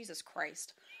 She was like, Jesus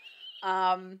Christ.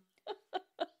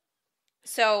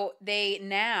 So they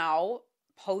now,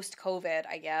 post-COVID,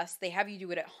 I guess, they have you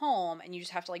do it at home and you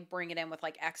just have to like bring it in with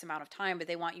like X amount of time, but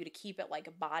they want you to keep it like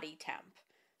a body temp.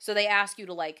 So they ask you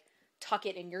to like tuck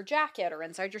it in your jacket or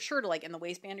inside your shirt or like in the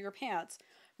waistband of your pants.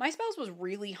 My spouse was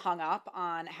really hung up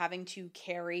on having to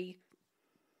carry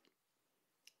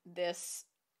this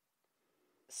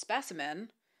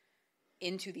specimen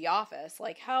into the office.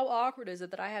 Like, how awkward is it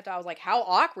that I was like, how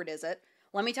awkward is it?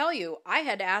 Let me tell you, I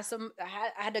had to ask them,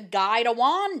 I had to guide a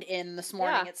wand in this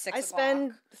morning at 6 o'clock. I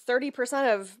spend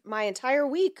 30% of my entire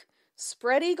week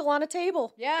spread eagle on a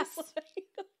table. Yes.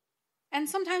 And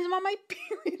sometimes I'm on my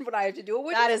period when I have to do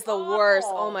it. That is the worst.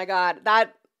 Oh my God.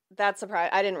 That's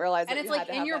surprising. I didn't realize that. And it's like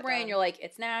in your brain, you're like,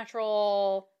 it's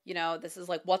natural. You know, this is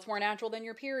like what's more natural than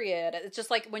your period. It's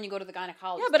just like when you go to the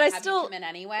gynecologist. Yeah, but I still come in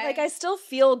anyway. Like I still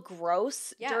feel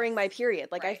gross during my period.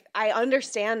 Like I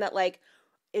understand that like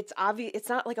it's obvious. It's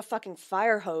not like a fucking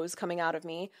fire hose coming out of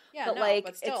me. Yeah,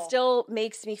 but it still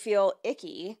makes me feel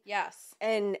icky. Yes.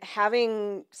 And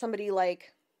having somebody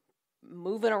like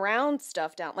moving around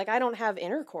stuff down. Like, I don't have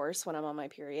intercourse when I'm on my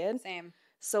period. Same.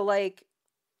 So, like,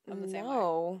 I'm the same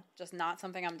no. way. Just not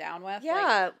something I'm down with.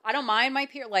 Yeah. Like, I don't mind my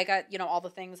period. Like, all the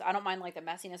things. I don't mind, like, the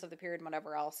messiness of the period and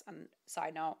whatever else. And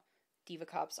side note, Diva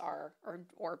cups are,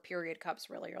 or period cups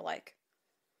really are, like,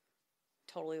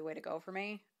 totally the way to go for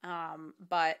me.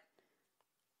 But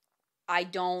I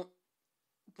don't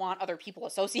want other people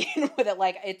associated with it.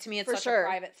 Like, to me, it's For such sure. a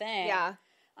private thing. Yeah.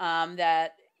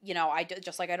 That,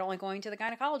 just like I don't like going to the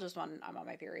gynecologist when I'm on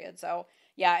my period. So,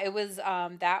 yeah, it was,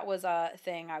 that was a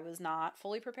thing I was not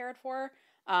fully prepared for.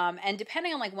 And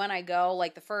depending on, like, when I go,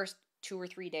 like, the first 2 or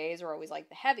 3 days are always, like,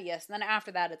 the heaviest. And then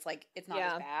after that, it's, like, it's not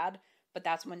as bad. But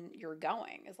that's when you're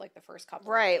going, is, like, the first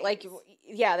couple of days. Like,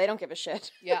 yeah, they don't give a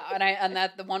shit. Yeah, and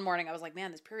that the one morning I was like,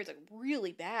 man, this period's, like,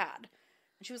 really bad.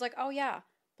 And she was like, oh, yeah,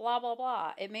 blah, blah,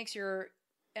 blah. It makes your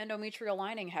endometrial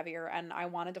lining heavier, and I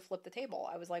wanted to flip the table.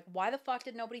 I was like, why the fuck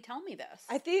did nobody tell me this?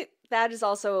 I think that is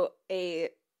also a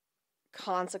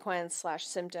consequence /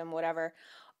 symptom, whatever,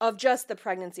 of just the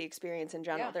pregnancy experience in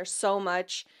general. There's so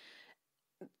much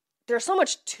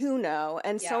to know,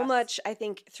 and so much, I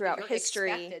think, throughout You're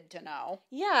history expected to know.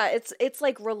 Yeah, it's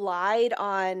like relied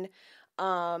on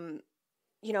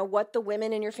what the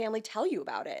women in your family tell you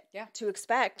about it to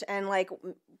expect, and like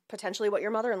potentially what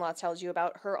your mother-in-law tells you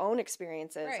about her own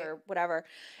experiences or whatever.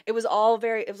 It was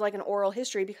like an oral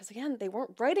history, because again, they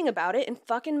weren't writing about it in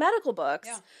fucking medical books.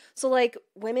 Yeah. So like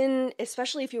women,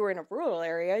 especially if you were in a rural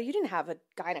area, you didn't have a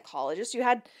gynecologist. You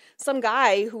had some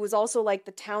guy who was also like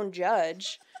the town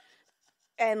judge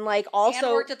and like also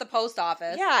and worked at the post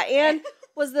office. Yeah, and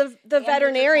was the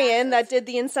veterinarian that did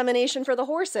the insemination for the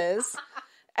horses.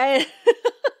 And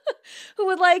who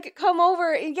would like come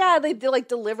over, they'd like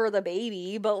deliver the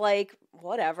baby, but like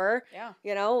whatever. Yeah.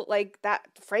 Like that,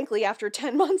 frankly, after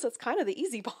 10 months, that's kind of the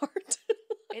easy part.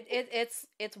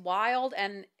 It's wild,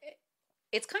 and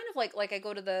it's kind of like I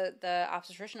go to the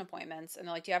obstetrician appointments and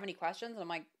they're like, do you have any questions? And I'm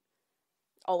like,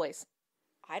 always.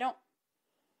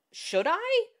 Should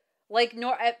I? Like,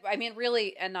 no, I mean,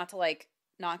 really, and not to like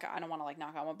I don't want to like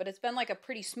knock on one, but it's been like a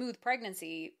pretty smooth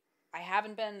pregnancy.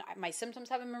 My symptoms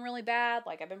haven't been really bad.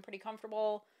 Like, I've been pretty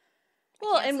comfortable.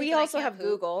 Well, and we also have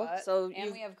Google.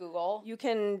 We have Google. You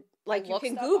can, like,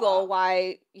 Google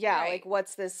why, like,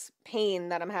 what's this pain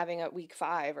that I'm having at week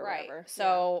 5 or whatever.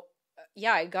 So,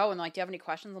 I go and, like, do you have any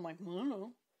questions? I'm like, I don't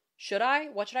know. Should I?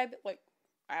 What should I, like,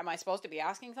 am I supposed to be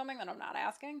asking something that I'm not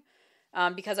asking?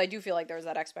 Because I do feel like there's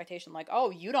that expectation, like, oh,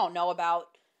 you don't know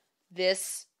about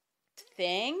this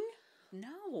thing?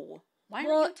 No. Why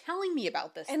are you telling me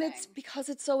about this thing? It's because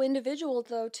it's so individual,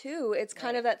 though, too. It's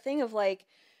kind of that thing of, like,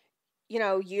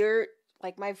 you're,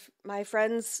 like, my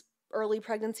friend's early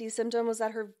pregnancy symptom was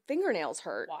that her fingernails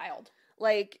hurt. Wild.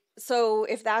 Like, so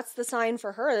if that's the sign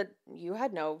for her, you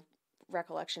had no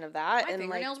recollection of that. My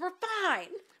fingernails were fine.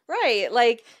 Right.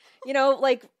 Like,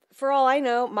 like, for all I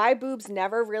know, my boobs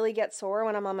never really get sore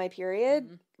when I'm on my period.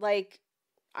 Mm-hmm. Like,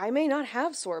 I may not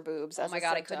have sore boobs as a symptom. Oh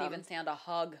my God, I couldn't even stand a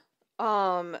hug.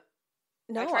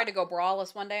 No. I tried to go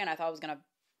braless one day, and I thought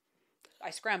I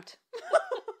scrimped.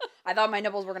 I thought my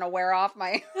nipples were going to wear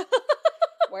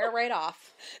right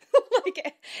off.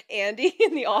 Like Andy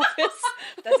in The Office.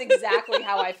 That's exactly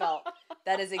how I felt.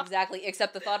 That is exactly,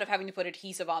 except the thought of having to put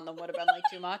adhesive on them would have been like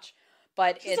too much.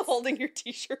 But just holding your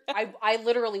t-shirt out. I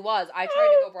literally was. I tried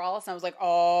to go braless, and I was like,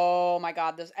 oh my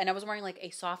God, this, and I was wearing like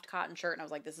a soft cotton shirt, and I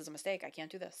was like, this is a mistake. I can't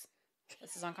do this.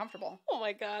 This is uncomfortable. Oh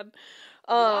my God.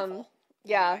 Awful.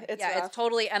 Yeah, it's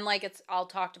totally, and like I'll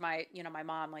talk to my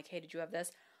mom, like, hey, did you have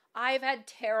this? I've had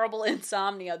terrible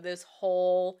insomnia this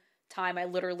whole time. I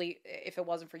literally, if it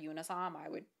wasn't for Unisom, I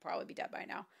would probably be dead by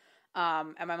now.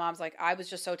 And my mom's like, I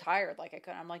was just so tired, like I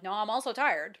couldn't. I'm like, no, I'm also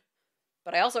tired,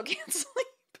 but I also can't sleep.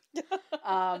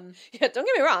 Don't get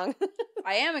me wrong.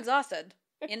 I am exhausted,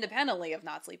 independently of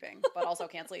not sleeping, but also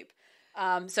can't sleep.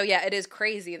 So yeah, it is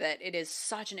crazy that it is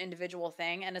such an individual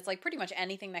thing, and it's like pretty much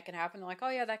anything that can happen. They're like, oh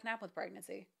yeah, that can happen with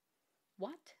pregnancy.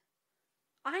 What?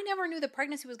 I never knew that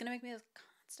pregnancy was going to make me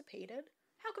constipated.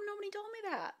 How come nobody told me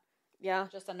that? Yeah.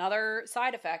 Just another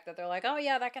side effect that they're like, oh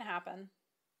yeah, that can happen.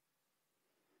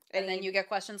 And then you get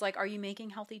questions like, are you making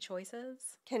healthy choices?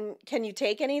 Can you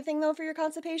take anything though for your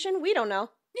constipation? We don't know.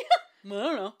 Yeah. I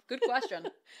don't know. Good question.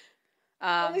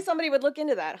 Only somebody would look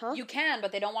into that, huh? You can,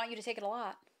 but they don't want you to take it a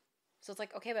lot. So it's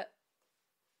like, okay, but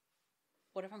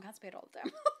what if I'm constipated all the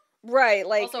time? Right.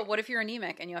 Like, also, what if you're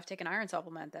anemic and you have to take an iron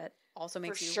supplement that also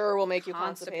makes you sure will make you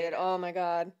constipated? Oh my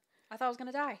God. I thought I was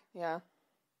gonna die. Yeah.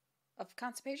 Of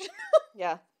constipation.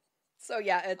 Yeah. So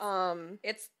yeah,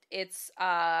 it's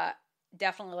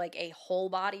definitely like a whole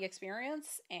body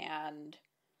experience, and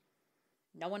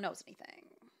no one knows anything.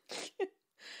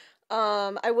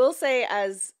 I will say,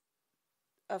 as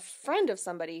a friend of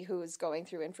somebody who is going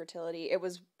through infertility, it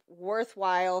was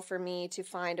worthwhile for me to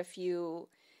find a few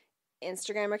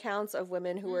Instagram accounts of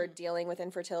women who were dealing with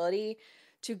infertility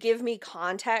to give me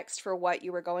context for what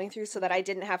you were going through, so that I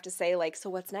didn't have to say, like, so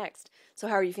what's next? So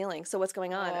how are you feeling? So what's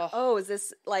going on? Oh, is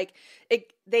this, like,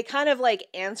 they kind of, like,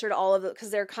 answered all of it,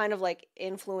 because they're kind of, like,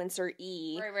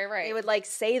 influencer-y. Right. They would, like,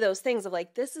 say those things of,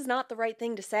 like, this is not the right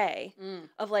thing to say.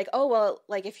 Of, like, oh, well,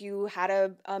 like, if you had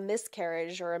a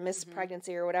miscarriage or a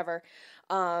mispregnancy or whatever,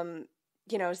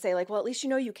 you know, say, like, well, at least you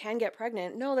know you can get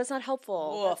pregnant. No, that's not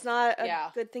helpful. That's not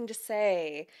a good thing to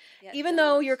say. Yeah, even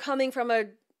though you're coming from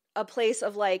a place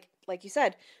of, like you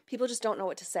said, people just don't know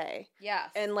what to say. Yes.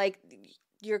 And, like,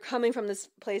 you're coming from this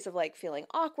place of, like, feeling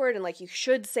awkward, and, like, you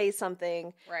should say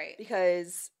something. Right.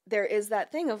 Because there is that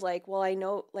thing of, like, well, I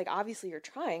know, like, obviously you're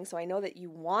trying, so I know that you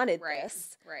wanted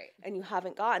this. Right. And you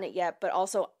haven't gotten it yet, but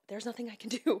also there's nothing I can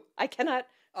do. I cannot.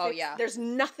 There's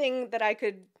nothing that I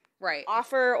could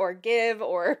offer or give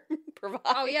or provide.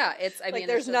 Oh, yeah. I mean,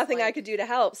 there's nothing I could do to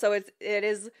help. So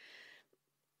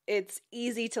it's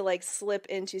easy to, like, slip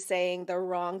into saying the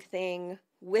wrong thing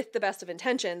with the best of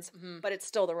intentions, but it's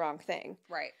still the wrong thing.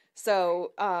 Right.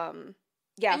 So, and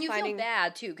you feel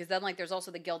bad, too, because then, like, there's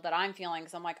also the guilt that I'm feeling,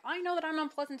 because I'm like, I know that I'm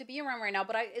unpleasant to be around right now,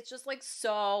 but it's just, like,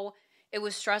 it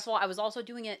was stressful. I was also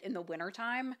doing it in the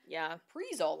wintertime. Yeah.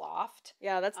 Pre-Zoloft.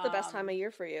 Yeah, that's the best time of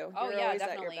year for you. Oh, You're yeah, always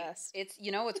definitely. At your best. It's,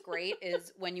 you know what's great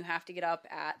is when you have to get up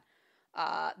at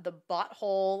the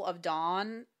butthole of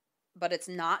dawn, but it's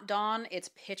not dawn, it's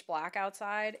pitch black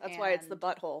outside. That's why it's the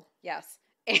butthole. Yes.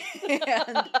 And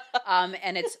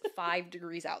it's 5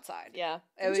 degrees outside. Yeah.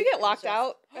 Did you get locked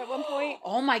out at one point?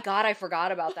 Oh my God, I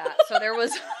forgot about that. So there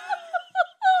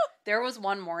was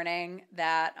one morning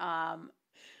that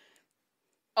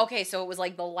okay, so it was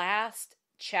like the last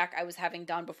check I was having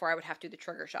done before I would have to do the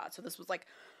trigger shot. So this was like,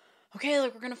 okay,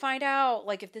 like, we're gonna find out,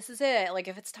 like, if this is it, like,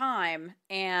 if it's time.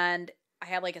 And I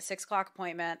had, like, a 6 o'clock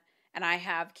appointment, and I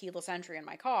have keyless entry in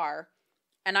my car,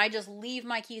 and I just leave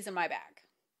my keys in my bag.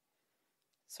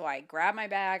 So I grab my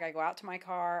bag, I go out to my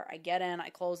car, I get in, I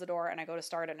close the door, and I go to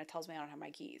start it, and it tells me I don't have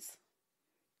my keys.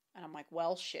 And I'm like,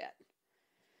 well, shit.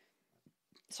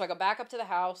 So I go back up to the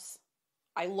house,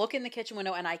 I look in the kitchen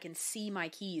window, and I can see my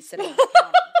keys sitting on the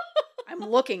counter. I'm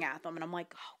looking at them, and I'm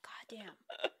like, oh, goddamn.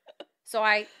 So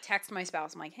I text my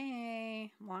spouse, I'm like,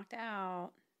 hey, I'm locked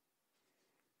out.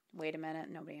 Wait a minute,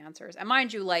 nobody answers. And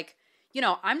mind you, like, you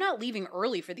know, I'm not leaving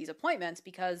early for these appointments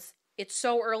because it's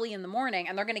so early in the morning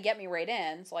and they're going to get me right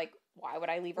in. So, like, why would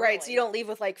I leave early? Right, so you don't leave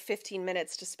with, like, 15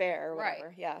 minutes to spare or whatever.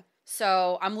 Right. Yeah.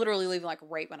 So I'm literally leaving, like,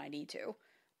 right when I need to.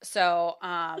 So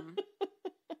I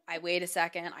wait a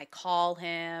second. I call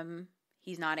him.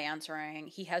 He's not answering.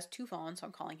 He has 2 phones, so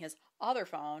I'm calling his other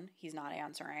phone. He's not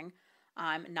answering.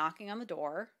 I'm knocking on the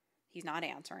door. He's not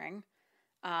answering.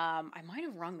 I might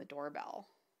have rung the doorbell.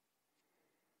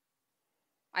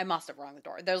 I must have rung the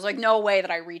door. There's, like, no way that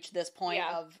I reached this point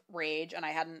of rage and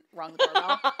I hadn't rung the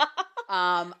doorbell.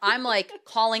 I'm, like,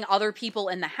 calling other people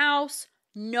in the house.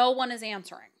 No one is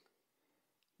answering.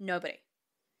 Nobody.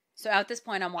 So at this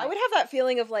point, I'm like... I would have that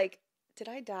feeling of, like, did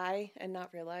I die and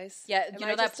not realize? Yeah, you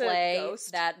know that play,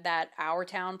 that Our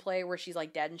Town play where she's,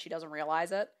 like, dead and she doesn't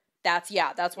realize it? That's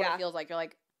what it feels like. You're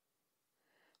like,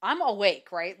 I'm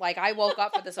awake, right? Like, I woke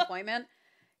up for this appointment.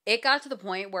 It got to the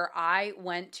point where I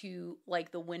went to,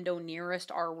 like, the window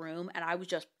nearest our room, and I was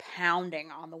just pounding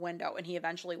on the window, and he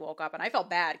eventually woke up, and I felt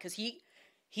bad, because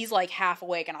he's, like, half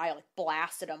awake, and I, like,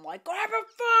 blasted him, like, grab your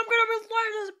phone, I'm gonna be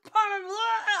late this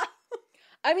appointment.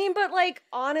 I mean, but, like,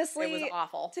 honestly, it was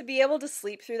awful. To be able to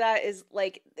sleep through that is,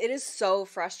 like, it is so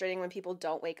frustrating when people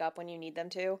don't wake up when you need them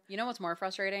to. You know what's more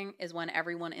frustrating is when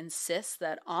everyone insists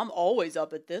that I'm always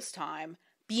up at this time.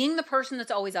 Being the person that's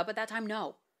always up at that time,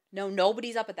 no,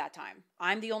 nobody's up at that time.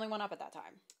 I'm the only one up at that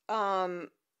time.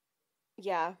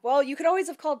 Yeah. Well, you could always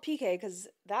have called PK, because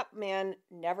that man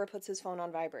never puts his phone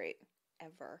on vibrate.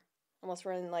 Ever. Unless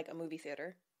we're in, like, a movie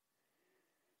theater.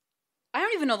 I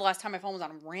don't even know the last time my phone was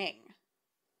on ring.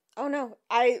 Oh, no.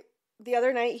 The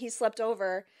other night, he slept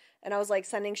over, and I was, like,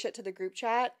 sending shit to the group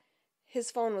chat.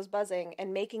 His phone was buzzing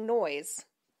and making noise.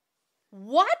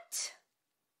 What?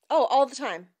 Oh, all the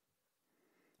time.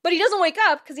 But he doesn't wake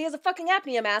up, because he has a fucking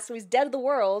apnea mask, so he's dead of the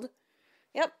world.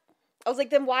 Yep. I was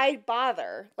like, then why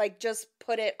bother? Like, just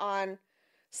put it on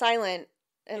silent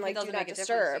and, like, do not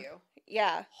disturb.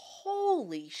 Yeah.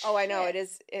 Holy shit. Oh, I know.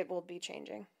 It will be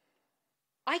changing.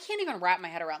 I can't even wrap my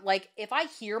head around. Like, if I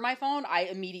hear my phone, I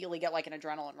immediately get, like, an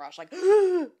adrenaline rush. Like,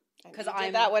 because I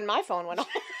did that when my phone went off.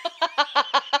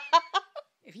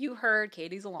 If you heard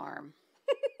Katie's alarm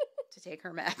to take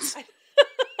her meds.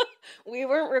 We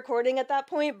weren't recording at that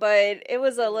point, but it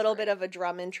was a little bit of a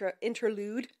drum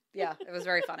interlude. Yeah, it was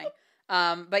very funny.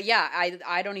 But yeah,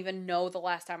 I don't even know the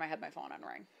last time I had my phone on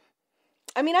ring.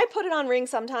 I mean, I put it on ring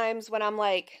sometimes when I'm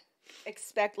like,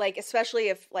 especially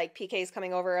if like PK's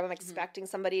coming over, I'm expecting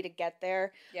somebody to get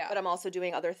there, but I'm also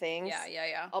doing other things.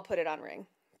 Yeah. I'll put it on ring.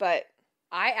 But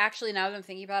I actually, now that I'm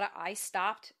thinking about it, I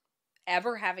stopped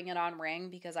ever having it on ring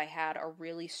because I had a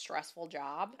really stressful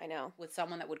job. I know. With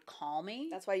someone that would call me.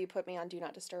 That's why you put me on Do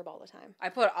Not Disturb all the time. I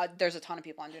put, there's a ton of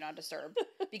people on Do Not Disturb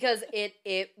because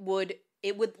it would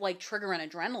like trigger an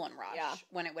adrenaline rush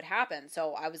when it would happen.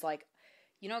 So I was like,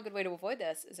 you know, a good way to avoid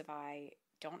this is if I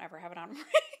don't ever have it on ring.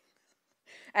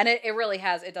 And it really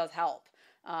does help.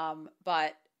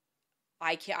 But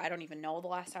I don't even know the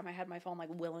last time I had my phone like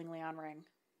willingly on ring.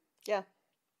 Yeah.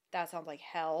 That sounds like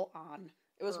hell on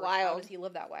It was earth. wild. How does he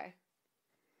live that way?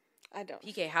 I don't.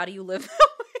 PK, how do you live that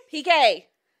way? PK,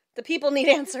 the people need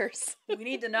answers. We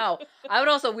need to know.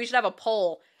 We should have a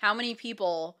poll. How many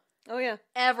people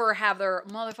ever have their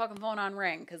motherfucking phone on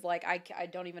ring? Because like I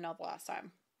don't even know the last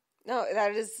time. No,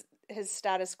 that is his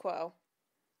status quo.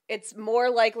 It's more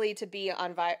likely to be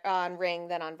on ring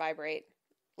than on vibrate.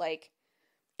 Like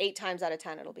 8 times out of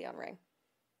 10 it'll be on ring.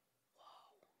 Whoa.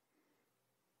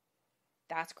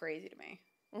 That's crazy to me.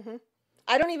 Mm-hmm.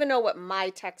 I don't even know what my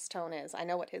text tone is. I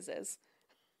know what his is.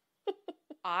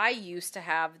 I used to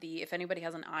have if anybody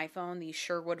has an iPhone, the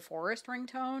Sherwood Forest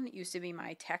ringtone used to be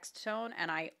my text tone,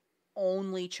 and I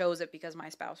only chose it because my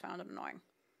spouse found it annoying.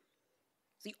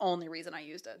 It's the only reason I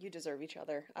used it. You deserve each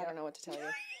other. Yep. I don't know what to tell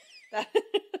you.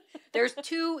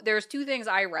 There's two things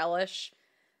I relish.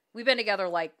 We've been together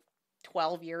like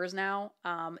 12 years now.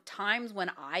 Times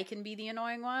when I can be the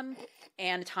annoying one,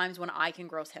 and times when I can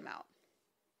gross him out.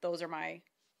 Those are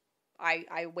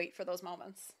I wait for those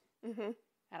moments. Mm-hmm.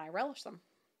 And I relish them.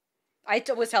 I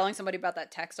was telling somebody about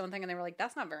that text tone thing, and they were like,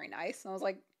 that's not very nice. And I was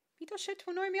like, he does shit to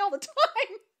annoy me all the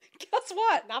time. Guess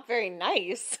what? Not very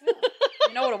nice.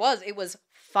 You know what it was? It was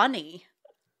funny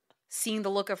seeing the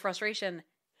look of frustration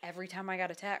every time I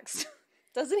got a text.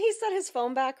 Doesn't he set his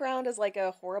phone background as like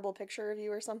a horrible picture of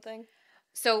you or something?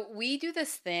 So we do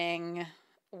this thing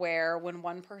where when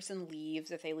one person leaves,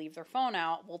 if they leave their phone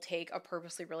out, we'll take a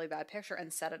purposely really bad picture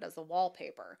and set it as the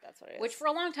wallpaper. That's what it is. Which for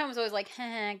a long time was always like,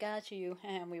 got you,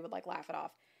 and we would like laugh it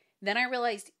off. Then I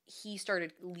realized he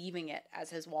started leaving it as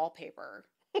his wallpaper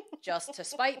just to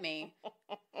spite me,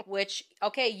 which,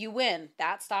 okay, you win.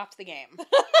 That stopped the game.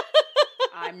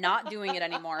 I'm not doing it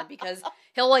anymore because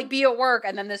he'll like be at work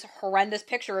and then this horrendous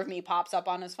picture of me pops up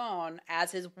on his phone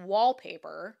as his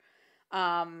wallpaper.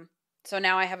 So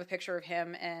now I have a picture of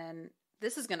him, and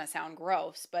this is going to sound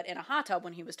gross, but in a hot tub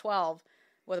when he was 12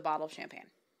 with a bottle of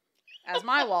champagne as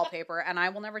my wallpaper, and I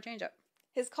will never change it.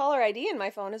 His caller ID in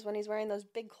my phone is when he's wearing those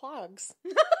big clogs.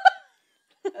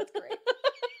 That's great.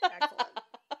 Excellent.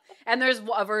 And there's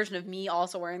a version of me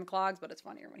also wearing the clogs, but it's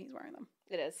funnier when he's wearing them.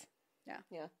 It is.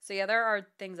 Yeah. So yeah, there are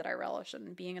things that I relish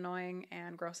in being annoying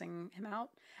and grossing him out.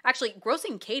 Actually,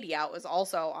 grossing Katie out was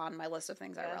also on my list of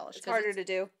things I relish. It's harder to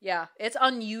do. Yeah. It's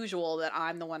unusual that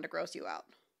I'm the one to gross you out.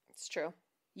 It's true.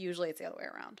 Usually it's the other way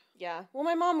around. Yeah. Well,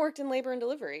 my mom worked in labor and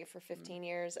delivery for 15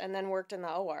 years and then worked in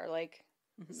the OR. Like,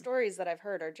 stories that I've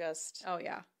heard are just... Oh,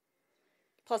 yeah.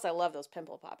 Plus, I love those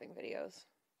pimple popping videos.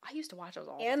 I used to watch those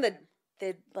all the time. And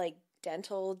the like,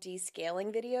 dental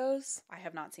descaling videos. I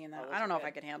have not seen that. I don't know if I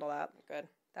could handle that. Good.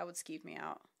 That would skeeve me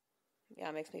out. Yeah,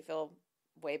 it makes me feel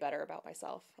way better about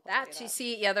myself. You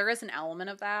see, yeah, there is an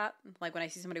element of that. Like when I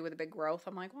see somebody with a big growth,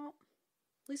 I'm like, well,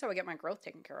 at least I would get my growth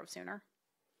taken care of sooner.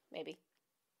 Maybe.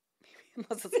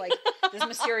 Unless it's like this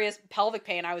mysterious pelvic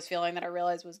pain I was feeling that I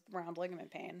realized was round ligament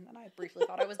pain, and I briefly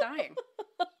thought I was dying.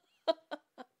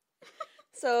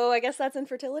 So I guess that's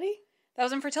infertility? That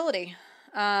was infertility.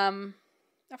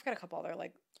 I've got a couple other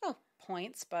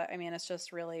points, but I mean, it's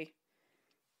just really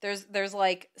there's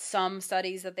like some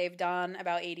studies that they've done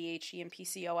about ADHD and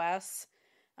PCOS.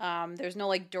 There's no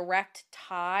like direct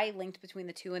tie linked between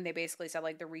the two, and they basically said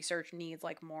like the research needs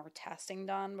like more testing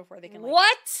done before they can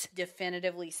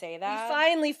definitively say that. We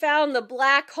finally found the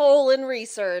black hole in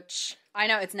research. I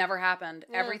know, it's never happened.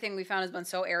 Yeah. Everything we found has been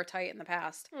so airtight in the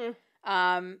past.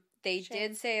 They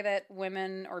did say that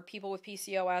women or people with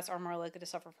PCOS are more likely to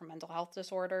suffer from mental health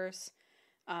disorders,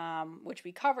 which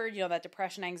we covered, that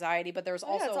depression, anxiety, but there's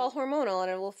also... it's all hormonal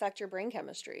and it will affect your brain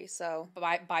chemistry, so...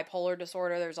 Bipolar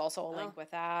disorder, there's also a link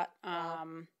with that.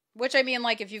 Which, I mean,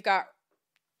 like, if you've got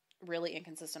really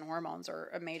inconsistent hormones or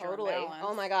a major imbalance...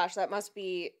 Oh my gosh, that must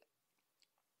be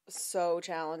so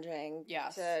challenging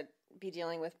to be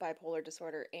dealing with bipolar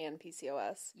disorder and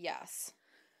PCOS. Yes.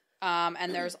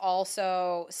 And there's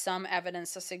also some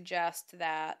evidence to suggest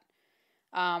that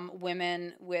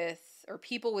women with, or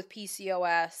people with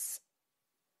PCOS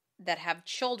that have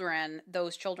children,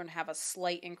 those children have a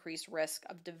slight increased risk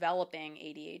of developing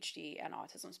ADHD and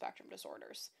autism spectrum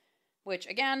disorders. Which,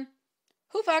 again,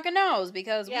 who fucking knows?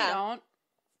 Because we don't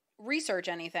research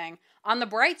anything. On the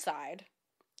bright side,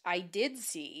 I did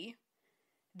see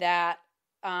that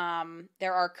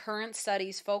there are current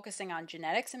studies focusing on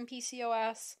genetics in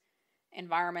PCOS,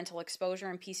 environmental exposure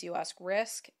and PCOS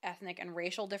risk, ethnic and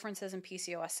racial differences in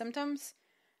PCOS symptoms,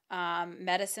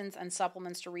 medicines and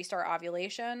supplements to restart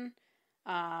ovulation,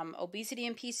 obesity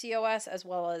in PCOS, as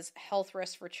well as health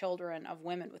risks for children of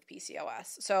women with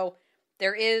PCOS. So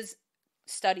there is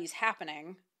studies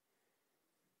happening,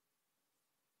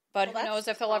 but who knows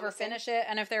if they'll ever finish it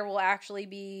and if there will actually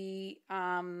be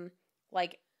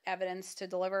evidence to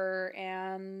deliver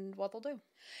and what they'll do.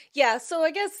 Yeah, so I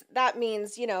guess that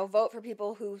means, vote for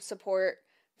people who support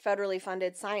federally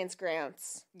funded science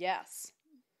grants. Yes.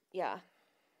 Yeah.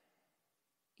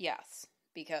 Yes,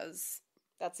 because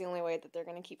that's the only way that they're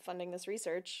going to keep funding this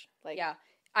research. Yeah.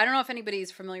 I don't know if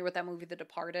anybody's familiar with that movie, The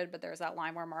Departed, but there's that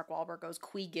line where Mark Wahlberg goes,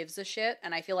 "Qui gives a shit?"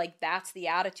 And I feel like that's the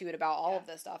attitude about all of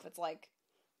this stuff. It's like,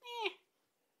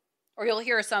 Or you'll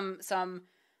hear some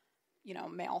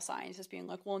male scientist being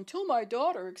like, "Well, until my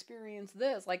daughter experienced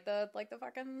this," like the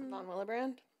fucking Von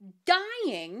Willebrand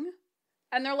dying,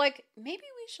 and they're like, "Maybe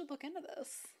we should look into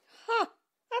this." Huh?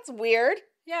 That's weird.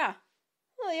 Yeah.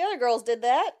 Well, the other girls did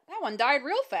that. That one died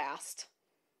real fast.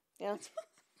 Yeah. It's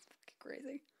fucking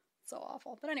crazy. So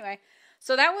awful. But anyway,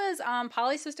 so that was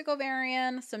polycystic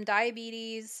ovarian, some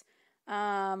diabetes,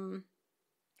 or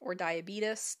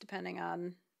diabetes, depending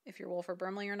on if you're Wolf or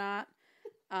Brimley or not,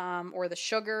 or the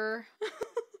sugar,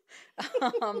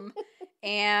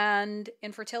 and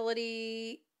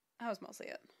infertility. That was mostly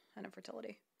it. And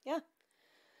infertility. Yeah.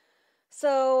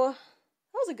 So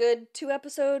that was a good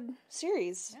 2-episode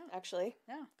series, actually.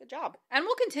 Yeah. Good job. And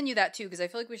we'll continue that too, because I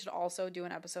feel like we should also do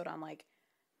an episode on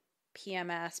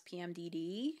PMS,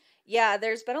 PMDD. Yeah,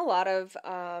 there's been a lot of,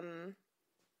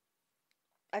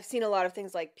 I've seen a lot of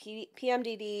things like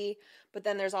PMDD, but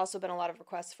then there's also been a lot of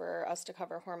requests for us to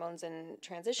cover hormones and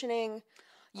transitioning.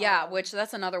 Yeah, which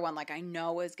that's another one I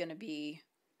know is going to be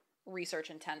research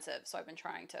intensive, so I've been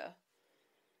trying to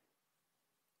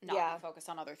not focus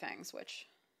on other things, which,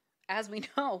 as we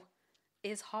know,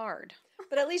 is hard.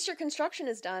 But at least your construction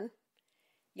is done.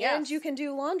 Yes. And you can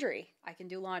do laundry. I can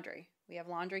do laundry. We have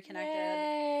laundry connected.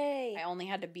 Yay. I only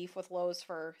had to beef with Lowe's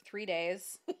for 3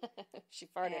 days. She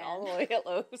farted all the way at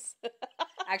Lowe's.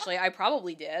 Actually, I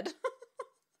probably did.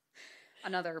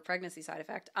 Another pregnancy side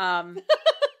effect.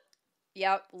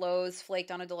 Yep, Lowe's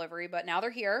flaked on a delivery, but now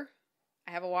they're here.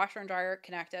 I have a washer and dryer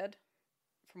connected,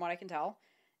 from what I can tell.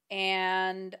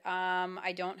 And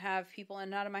I don't have people in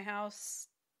and out of my house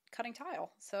cutting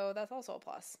tile. So that's also a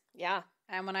plus. Yeah.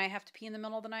 And when I have to pee in the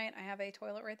middle of the night, I have a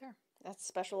toilet right there. That's a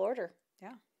special order.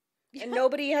 Yeah. And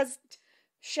nobody has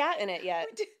shat in it yet.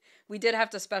 We did have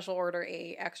to special order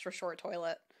a extra short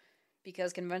toilet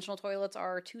because conventional toilets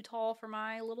are too tall for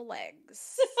my little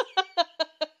legs.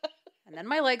 And then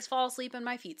my legs fall asleep and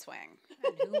my feet swing.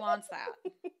 And who wants that?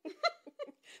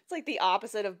 It's like the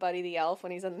opposite of Buddy the Elf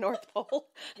when he's in the North Pole.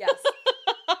 Yes.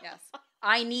 Yes.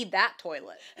 I need that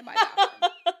toilet in my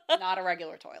bathroom, not a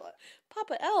regular toilet.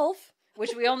 Papa Elf.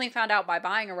 Which we only found out by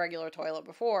buying a regular toilet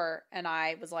before, and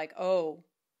I was like, "Oh,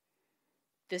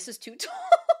 this is too tall."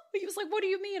 He was like, "What do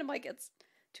you mean?" I'm like, "It's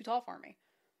too tall for me."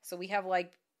 So we have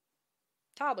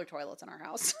toddler toilets in our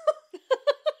house.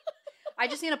 I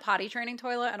just need a potty training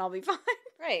toilet and I'll be fine.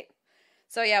 Right.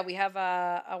 So yeah, we have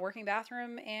a working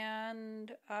bathroom and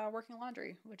working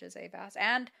laundry, which is a vast.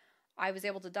 And I was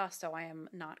able to dust, so I am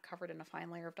not covered in a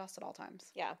fine layer of dust at all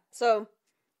times. Yeah. So,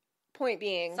 point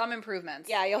being, some improvements.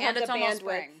 Yeah, you'll have the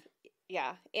bandwidth.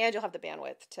 Yeah, and you'll have the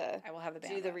bandwidth to. I will have the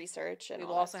bandwidth. Do the research, and we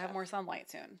will also have more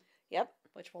sunlight soon. Yep.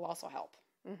 Which will also help.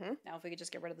 Mm-hmm. Now, if we could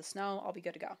just get rid of the snow, I'll be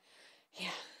good to go. Yeah.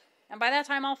 And by that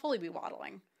time, I'll fully be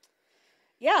waddling.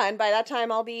 Yeah, and by that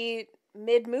time, I'll be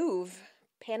mid-move,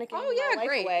 panicking. Oh yeah, my life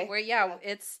great. Away.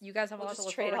 It's you guys have a lot to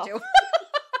look trade forward to.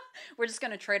 We're just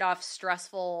gonna trade off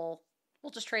stressful.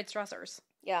 We'll just trade stressors.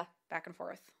 Yeah, back and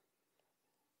forth.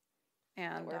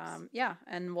 And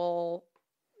and we'll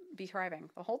be thriving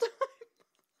the whole time.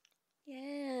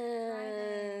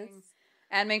 Yes.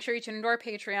 And make sure you tune into our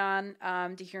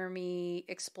Patreon to hear me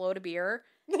explode a beer.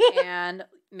 And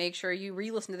make sure you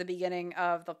re-listen to the beginning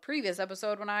of the previous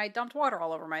episode when I dumped water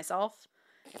all over myself.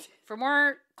 For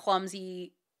more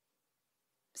clumsy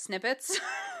snippets,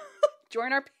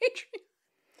 join our Patreon.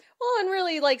 Well, and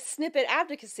really, snippet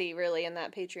advocacy, really, in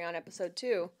that Patreon episode,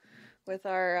 too. With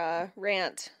our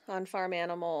rant on farm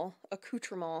animal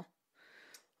accoutrement.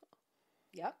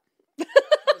 Yep.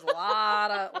 There's a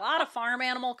lot of farm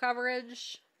animal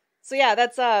coverage. So yeah,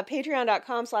 that's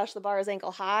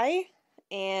patreon.com/thebarisAnkleHigh.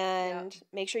 And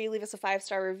make sure you leave us a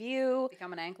 5-star review.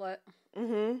 Become an anklet.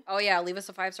 Mm-hmm. Oh yeah, leave us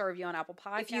a 5-star review on Apple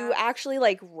Podcasts. If you actually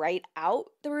write out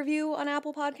the review on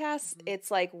Apple Podcasts,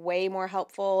 it's way more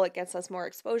helpful. It gets us more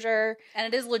exposure.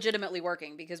 And it is legitimately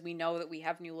working because we know that we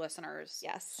have new listeners.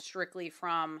 Yes. Strictly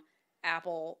from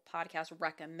Apple Podcasts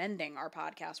recommending our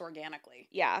podcast organically.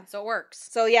 Yeah. So it works.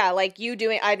 So yeah, you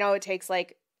doing, I know it takes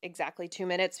exactly 2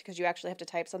 minutes because you actually have to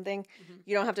type something. Mm-hmm.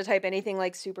 You don't have to type anything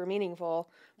super meaningful,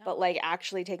 but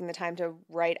actually taking the time to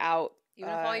write out.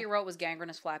 Even if all you wrote was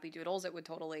gangrenous flappy doodles, it would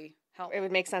totally help. It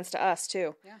would make sense to us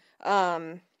too. Yeah.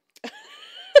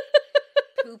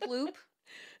 Poop loop.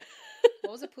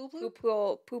 What was it? Poop loop?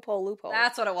 Poophole, loophole.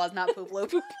 That's what it was, not poop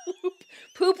loop.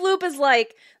 Poop loop is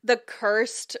the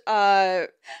cursed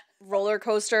roller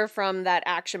coaster from that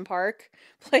action park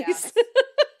place. Yes.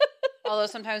 Although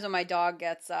sometimes when my dog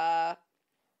gets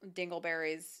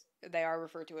dingleberries, they are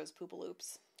referred to as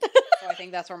poopaloops. So I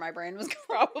think that's where my brain was going.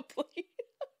 Probably.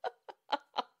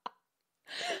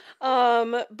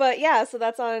 But yeah, so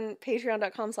that's on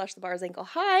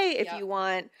patreon.com/thebarisAnkleHigh. If you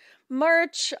want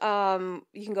merch,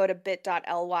 you can go to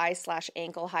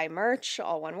bit.ly/anklehighmerch,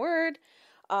 all one word.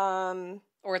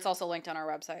 Or it's also linked on our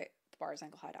website,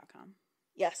 thebarisAnkleHigh.com.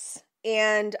 Yes.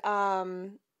 And,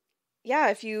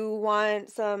 if you want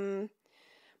some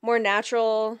more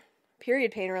natural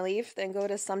period pain relief, then go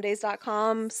to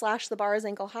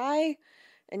somedays.com/thebarisAnkleHigh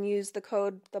and use the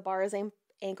code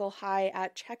thebarisAnkleHigh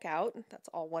at checkout. That's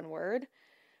all one word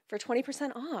for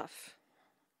 20% off.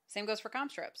 Same goes for calm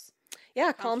strips.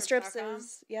 Yeah, calm strips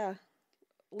is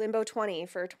Limbo 20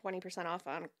 for 20% off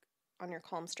on your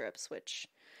calm strips, which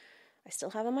I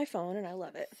still have on my phone and I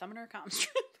love it. Summoner calm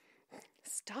strip.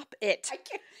 Stop it. I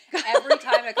can't. Every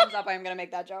time it comes up, I'm going to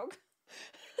make that joke.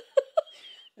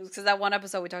 It was because that one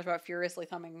episode we talked about furiously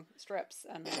thumbing strips,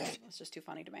 and it's just too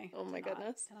funny to me. Oh my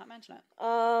goodness. Cannot mention it.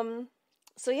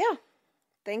 So yeah,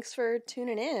 thanks for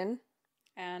tuning in.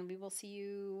 And we will see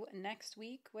you next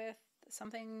week with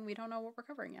something we don't know what we're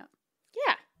covering yet.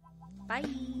 Yeah. Bye.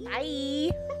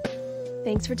 Bye.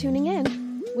 Thanks for tuning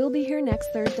in. We'll be here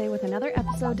next Thursday with another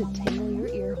episode to tingle your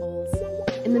ear holes.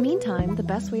 In the meantime, the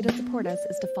best way to support us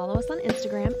is to follow us on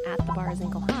Instagram at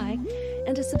thebarisAnkleHigh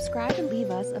and to subscribe and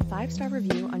leave us a 5-star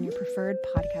review on your preferred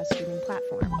podcast streaming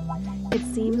platform. It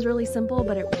seems really simple,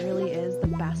 but it really is the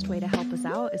best way to help us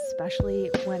out,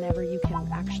 especially whenever you can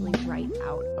actually write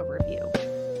out a review.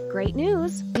 Great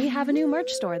news! We have a new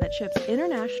merch store that ships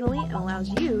internationally and allows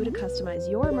you to customize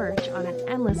your merch on an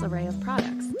endless array of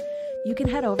products. You can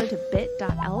head over to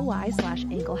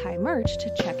bit.ly/anklehighmerch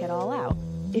to check it all out.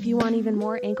 If you want even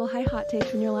more ankle high hot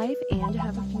takes in your life and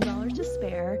have a few dollars to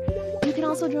spare, you can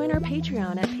also join our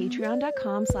Patreon at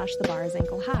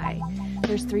patreon.com/thebarisAnkleHigh.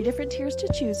 There's 3 different tiers to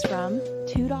choose from: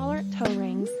 $2 toe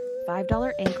rings,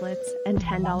 $5 anklets, and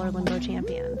 $10 limbo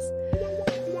champions.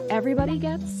 Everybody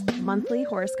gets monthly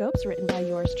horoscopes written by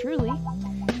yours truly.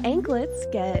 Anklets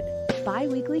get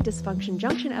bi-weekly Dysfunction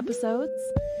Junction episodes,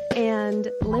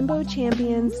 and Limbo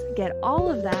Champions get all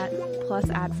of that plus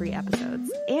ad-free episodes,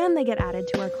 and they get added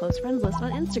to our close friends list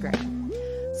on Instagram.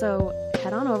 So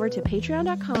head on over to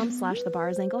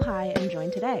patreon.com/thebarisAnkleHigh and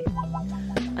join today.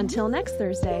 Until next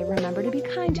Thursday, remember to be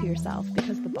kind to yourself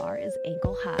because the bar is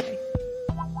ankle high.